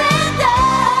να πετώ.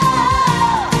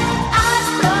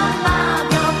 Άσπρο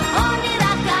μαύρο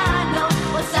όνειρα κάνω.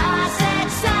 Πως θα σε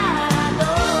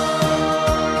ξαναδώ.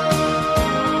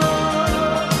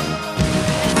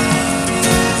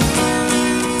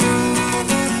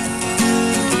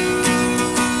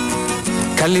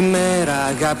 Καλημέρα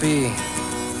αγάπη.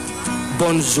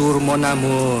 Bonjour mon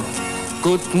amour.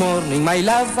 Good morning my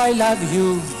love, I love you.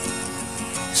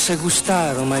 Σε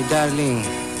γουστάρω my darling.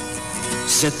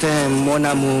 Je t'aime mon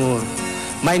amour.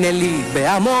 Meine Liebe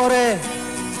amore.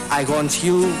 I want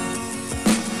you.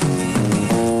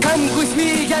 Come with me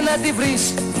για να τη βρεις.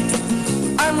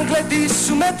 Αν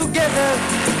γλεντήσουμε together.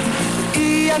 Η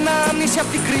ανάμνηση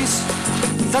απ' την κρίση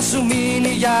θα σου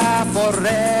μείνει για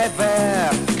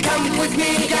forever. Come with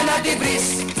me για να τη βρεις.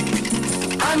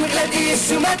 Αν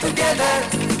γλεντήσουμε together.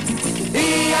 Η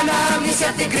ανάμνηση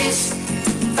απ' την κρίση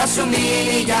θα σου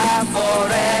μείνει για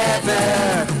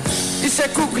forever. Είσαι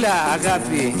κούκλα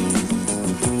αγάπη.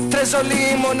 Τρεζολί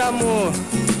mon amour.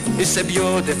 Είσαι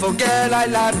beautiful girl, I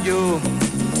love you.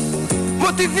 Μου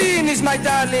τη δίνεις my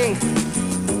darling.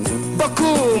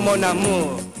 Beaucoup mon amour.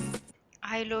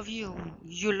 I love you.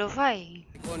 You love I.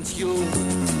 Want you.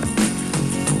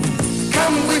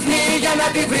 Come with me για να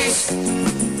τη βρεις.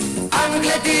 Αν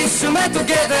γλεντήσουμε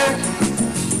together.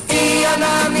 Η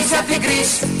ανάμνηση απ' την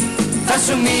κρίση θα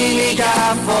σου μείνει για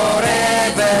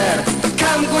forever.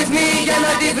 Come with me για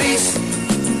να τη βρεις.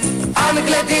 Αν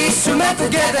γλεντήσουμε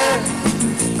together.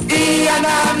 Η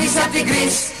ανάμνηση απ' την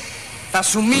κρίση θα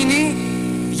σου μείνει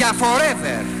για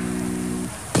forever.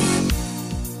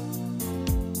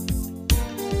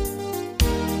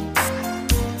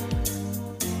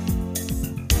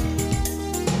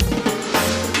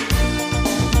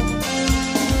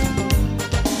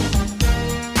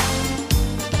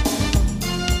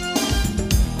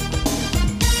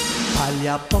 Πάλι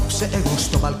απόψε εγώ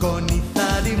στο μπαλκόνι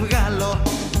θα τη βγάλω.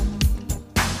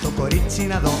 Το κορίτσι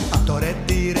να δω απ' το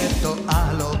ρετήρε το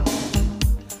άλλο.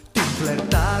 Την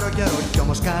φλερτάρω καιρό κι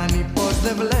όμως κάνει πως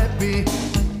δεν βλέπει.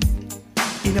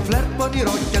 Είναι φλερ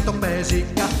πονηρό και το παίζει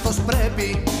καθώς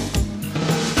πρέπει.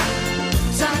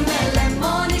 Σαν με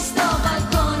λεμόνι στο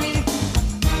μπαλκόνι.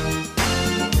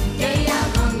 Και η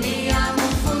αγωνία μου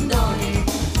φουντώνει.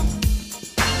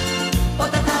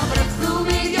 Πότε θα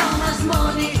βρεθούμε οι δυο μας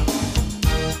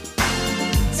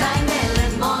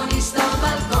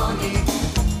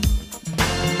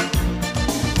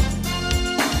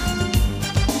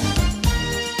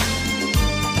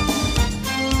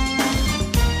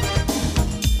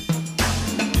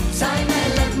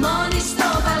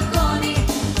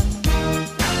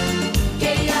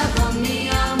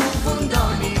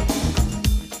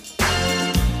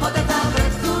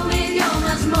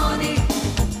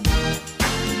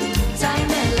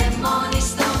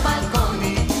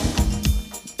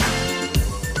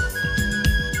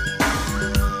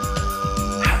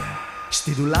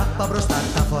ντουλάπα μπροστά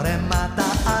τα φορέματα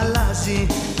αλλάζει.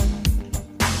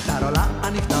 Τα ρολά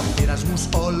ανοιχτά πειρασμούς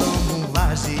όλο μου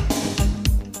βάζει.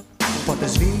 Πότε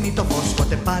σβήνει το φως,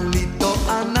 πότε πάλι το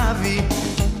ανάβει.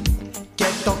 Και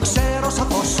το ξέρω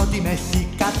σαφώς ότι με έχει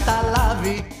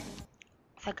καταλάβει.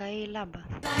 Θα καεί η λάμπα.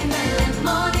 Με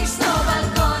λεμόνι στο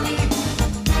μπαλκόνι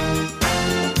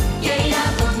και η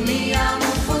αγωνία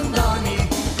μου φουντώνει.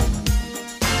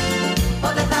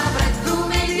 Πότε θα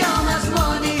βρεθούμε οι δυο μας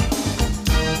μόνοι.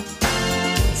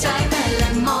 Τσάι με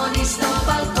λεμόνι στο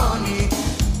μπαλκόνι.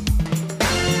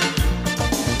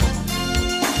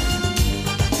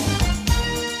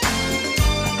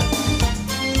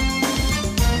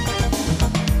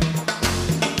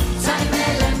 Τσάι με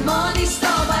λεμόνι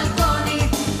στο μπαλκόνι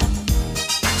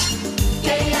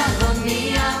και η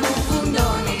αγωνία μου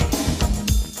φουντώνει.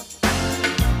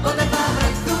 Πότε θα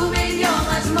βρεθούμε οι δυο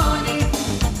μας μόνοι.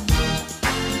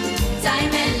 Τσάι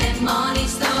με λεμόνι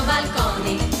στο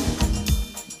μπαλκόνι.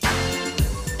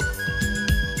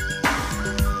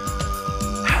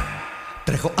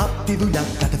 Τρέχω απ' τη δουλειά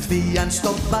κατευθείαν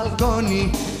στο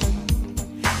μπαλκόνι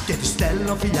και της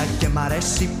στέλνω φιλιά και μ'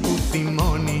 αρέσει που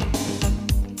θυμώνει.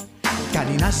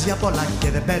 Κάνει νάζια πολλά και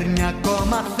δεν παίρνει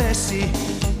ακόμα θέση.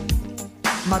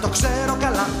 Μα το ξέρω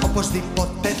καλά,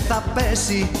 οπωσδήποτε θα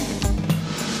πέσει.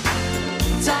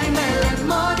 Τσάι με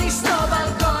λεμόνι στο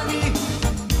μπαλκόνι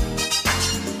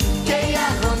και η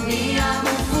αγωνία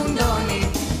μου φουντώνει.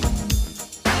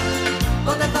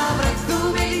 Πότε θα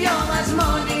βρεθούμε οι δυο μας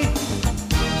μόνοι.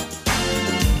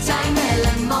 Τσάι με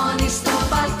λεμόνι στο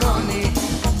μπαλκόνι.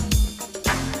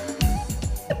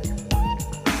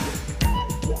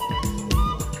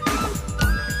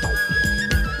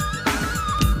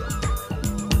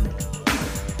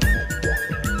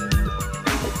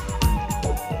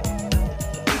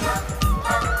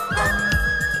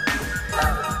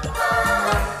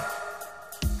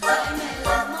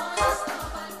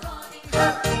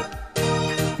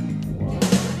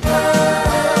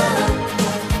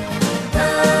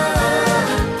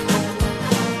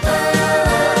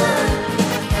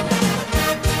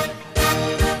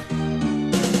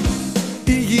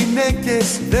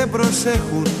 Δεν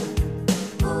προσέχουν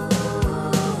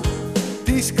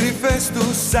τις κρυφές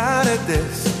τους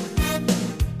άρετες.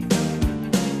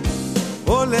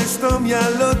 Όλες στο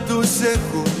μυαλό τους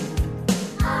έχουν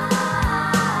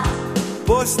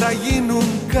πως θα γίνουν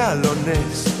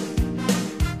κάλονες.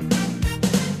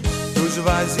 Τους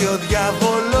βάζει ο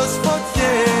διάβολος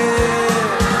φωτιές.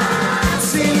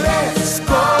 Ψηλές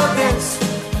κόντες,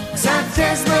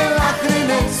 ξανθιές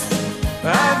μελαχρινές,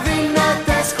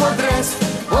 αδύνατες χοντρές,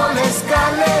 όλες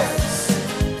καλές.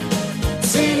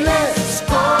 Ψηλές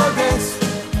κόντες,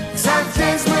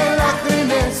 ξανθιές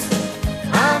μελαχρινές,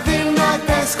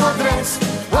 αδύνατες χοντρές,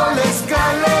 όλες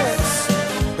καλές.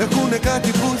 Έχουνε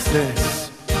κάτι που θες.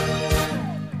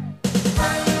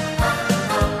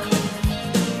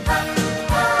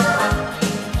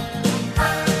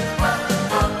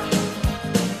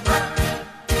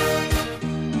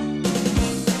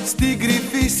 Στην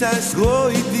κρυφή σας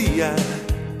γοητεία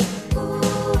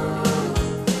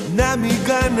να μην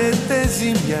κάνετε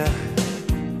ζημιά,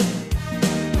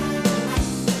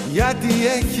 γιατί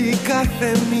έχει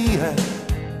κάθε μία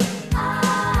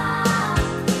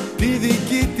τη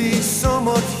δική της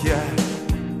ομορφιά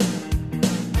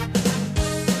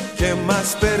και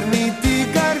μας παίρνει την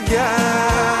καρδιά.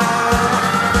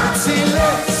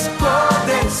 Ψηλές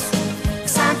κόντες,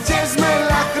 ξανθιές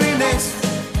μελαχρινές,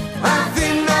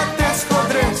 αδύνατες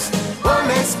χοντρές,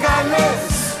 όλες καλές.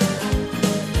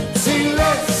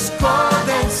 Ψηλές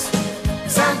κόντες,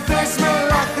 ξανθιές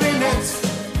μελαχρινές,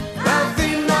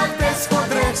 αδύνατες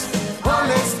χοντρές,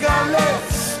 όλες καλές.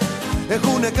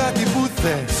 Έχουνε κάτι που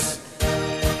θες.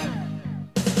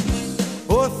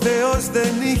 Ο Θεός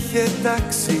δεν είχε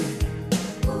τάξει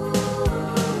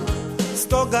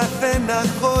στον καθένα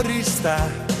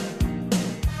χωριστά,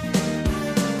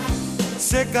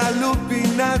 σε καλούπι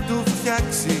να του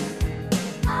φτιάξει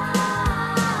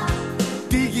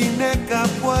τη γυναίκα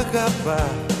που αγαπά.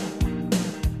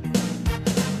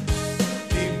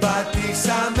 Την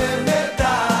πατήσαμε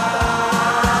μετά.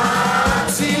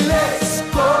 Ψηλές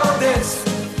κόντες,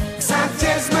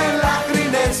 ξανθιές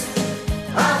μελαχρινές,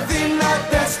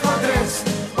 αδύνατες χοντρές,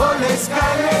 όλες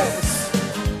καλές.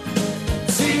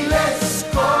 Ψηλές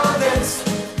κόντες,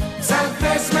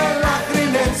 ξανθιές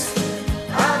μελαχρινές,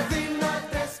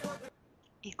 αδύνατες χοντρές.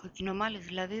 Οι κοκκινομάλες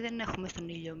δηλαδή δεν έχουμε στον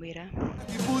ήλιο μοίρα.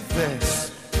 Τι που θες.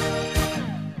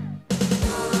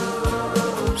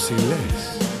 Ψηλές,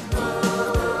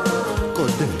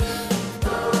 κοντές,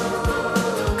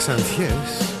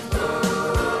 ξανθιές,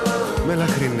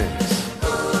 μελαχρινές,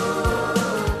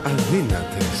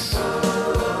 αδύνατες,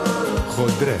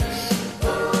 χοντρές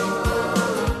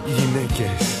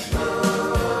γυναίκες,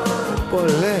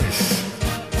 πολλές.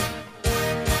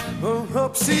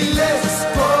 Ψηλές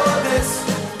πόδες,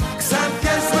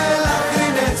 ξάντιες με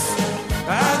λαχρίνες,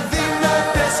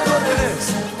 αδύνατες χοντρές,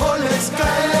 όλες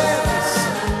καλές.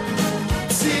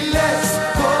 Ψηλές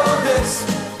πόδες,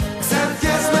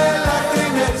 ξάντιες με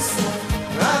λαχρίνες,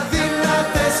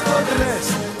 αδύνατες χοντρές,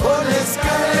 όλες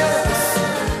καλές.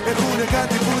 Έχουνε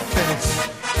κάτι που θες.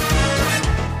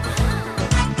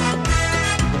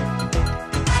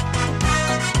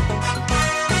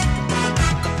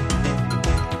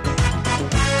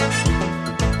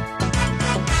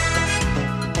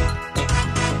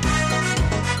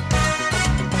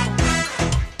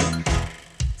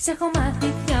 Σ' έχω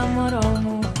μάθει πια μωρό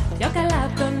μου, πιο καλά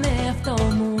από τον εαυτό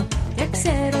μου, και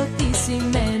ξέρω τι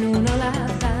σημαίνουν όλα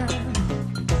αυτά.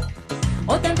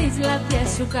 Όταν τις λαδιές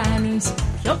σου κάνεις,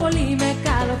 πιο πολύ με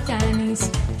καλοπιάνεις,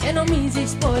 και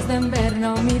νομίζεις πως δεν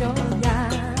παίρνω μυρωδιά.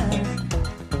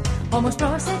 Όμως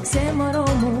πρόσεξε μωρό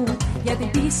μου, γιατί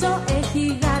πίσω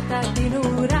έχει γάτα την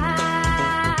ουρά.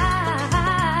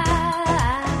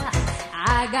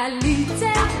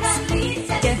 Αγκαλίτσες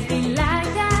και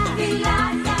φυλάκια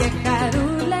και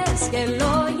χαρούλες και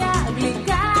λόγια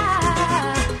γλυκά.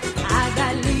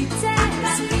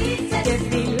 Αγκαλίτσες και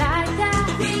φυλάκια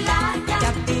κι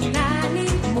απ' την άλλη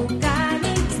μου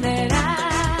κάνεις νερά.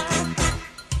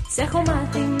 Σ' έχω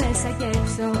μάθει μέσα κι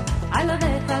έξω, άλλο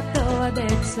δεν θα το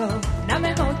αντέξω, να με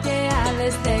έχω και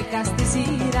άλλες 10 στη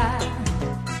σειρά.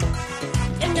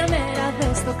 Και μια μέρα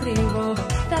δεν στο κρύβω,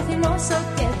 θα θυμώσω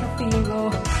και θα φύγω,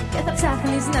 και θα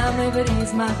ψάχνεις να με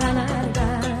βρεις μα θα είναι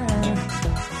αργά.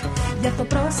 Γι' αυτό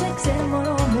πρόσεξε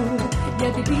μωρό μου,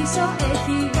 γιατί πίσω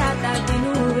έχει γάτα την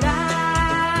ουρά.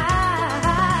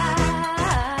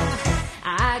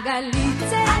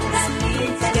 Αγκαλίτσες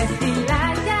και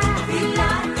φυλάκια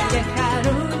και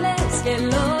χαρούλες και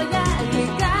λόγια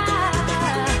γλυκά.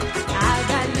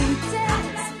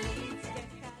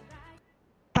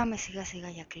 Πάμε σιγά σιγά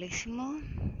για κλείσιμο.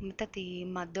 Μετά τη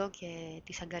Μαντό και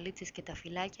τις αγκαλίτσες και τα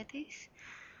φυλάκια της,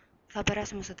 θα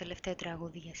περάσουμε στο τελευταίο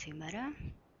τραγούδι για σήμερα.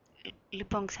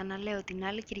 Λοιπόν, ξαναλέω, την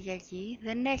άλλη Κυριακή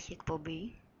δεν έχει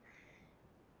εκπομπή.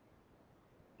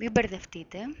 Μην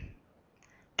μπερδευτείτε.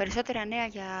 Περισσότερα νέα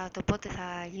για το πότε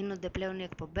θα γίνονται πλέον οι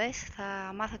εκπομπές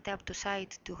θα μάθετε από το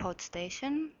site του Hot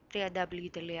Station,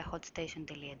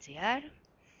 www.hotstation.gr,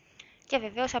 και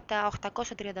βεβαίως από τα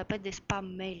 835 spam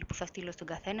mail που θα στείλω στον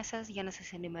καθένα σας για να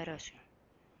σας ενημερώσω.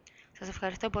 Σας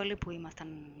ευχαριστώ πολύ που ήμασταν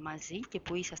μαζί και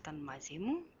που ήσασταν μαζί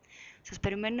μου. Σας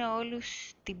περιμένω όλους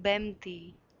την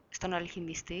Πέμπτη στον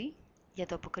Αλχημιστή για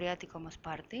το αποκριάτικο μας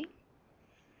πάρτι.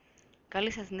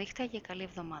 Καλή σας νύχτα και καλή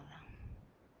εβδομάδα.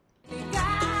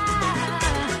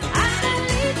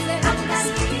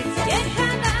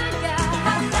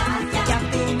 Κι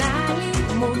απ' την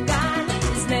άλλη μου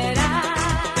κάνεις νερά.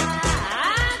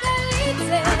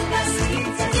 Αγκαλίτσες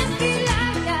και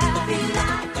φυλάκια και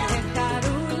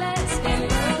χαρούλες και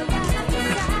λόγια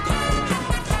γλυκά.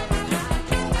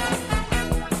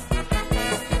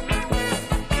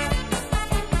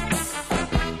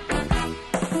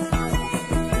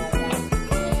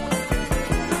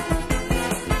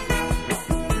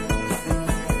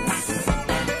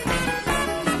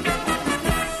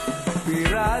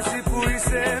 Πειράζει που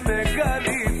είσαι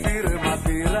μεγάλη φίρμα,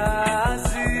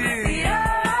 πειράζει.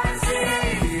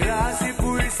 Πειράζει που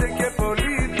είσαι και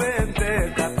πολύ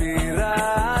πεντέτα,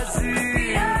 πειράζει.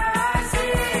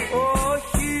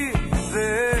 Όχι,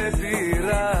 δεν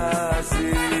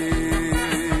πειράζει.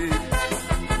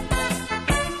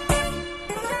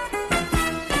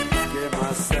 Και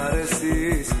μας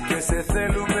αρέσεις και σε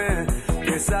θέλουμε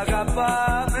και σ'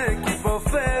 αγαπάμε κι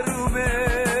υποφέρουμε.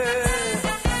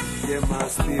 Και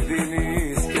μας τη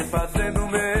δίνεις και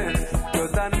παθαίνουμε, κι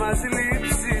όταν μας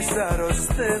λείψεις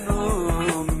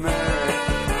αρρωσταίνουμε.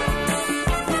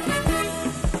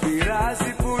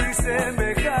 Πειράζει που είσαι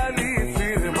μεγάλη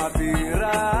φίρμα,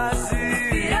 πειράζει.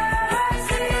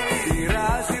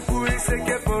 Πειράζει που είσαι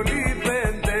και πολύ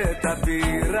πεντέτα,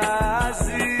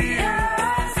 πειράζει.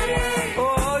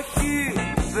 Όχι,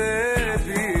 δεν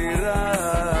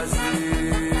πειράζει.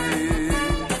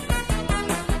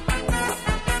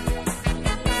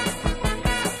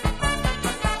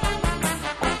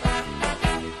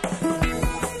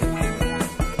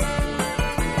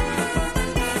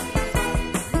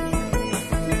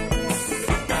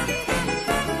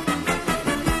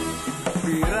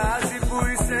 Πειράζει που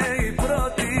είσαι η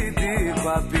πρώτη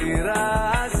τύπα,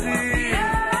 πειράζει.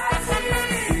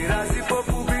 Πειράζει που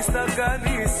όπου μπεις τα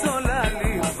κάνεις όλα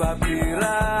λίπα,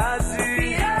 πειράζει.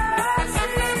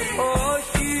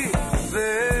 Όχι,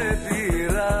 δεν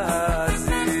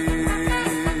πειράζει.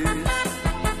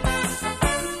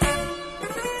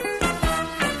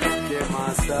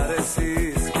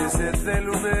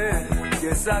 θέλουμε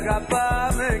και σ'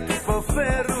 αγαπάμε και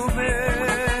υποφέρουμε.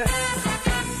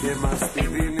 Και μας τη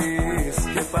δίνεις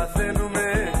και παθαίνουμε,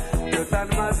 κι όταν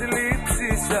μας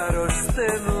λείψεις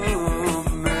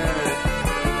αρρωσταίνουμε.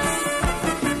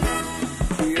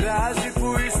 Πειράζει που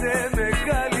είσαι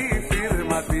μεγάλη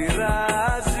φίρμα,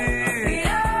 πειράζει.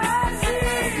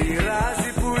 Πειράζει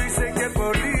που είσαι και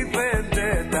πολύ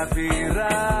πεντέτα,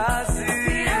 πειράζει.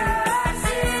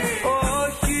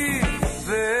 Όχι,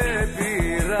 δεν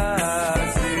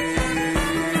πειράζει.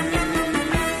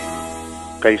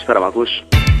 Καλησπέρα, μ' ακούς?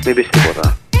 Μην πεις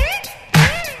τίποτα.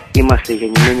 Είμαστε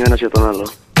γεννημένοι ο ένας για τον άλλο.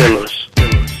 Τέλος.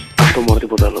 Αυτό μόνο,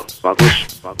 τίποτα άλλο. Μ' ακούς?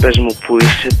 Πες μου που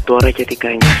είσαι τώρα και τι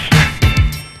κάνεις.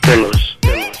 Τέλος.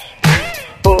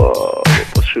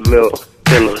 Όπως σου λέω.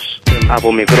 Τέλος.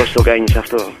 Από μικρός το κάνεις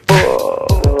αυτό.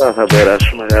 Θα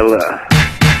περάσουμε καλά.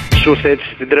 Σου ήρθε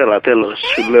έτσι την τρέλα. Τέλος.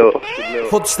 Σου λέω.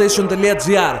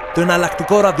 Hotstation.gr, το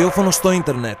εναλλακτικό ραδιόφωνο στο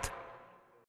ίντερνετ.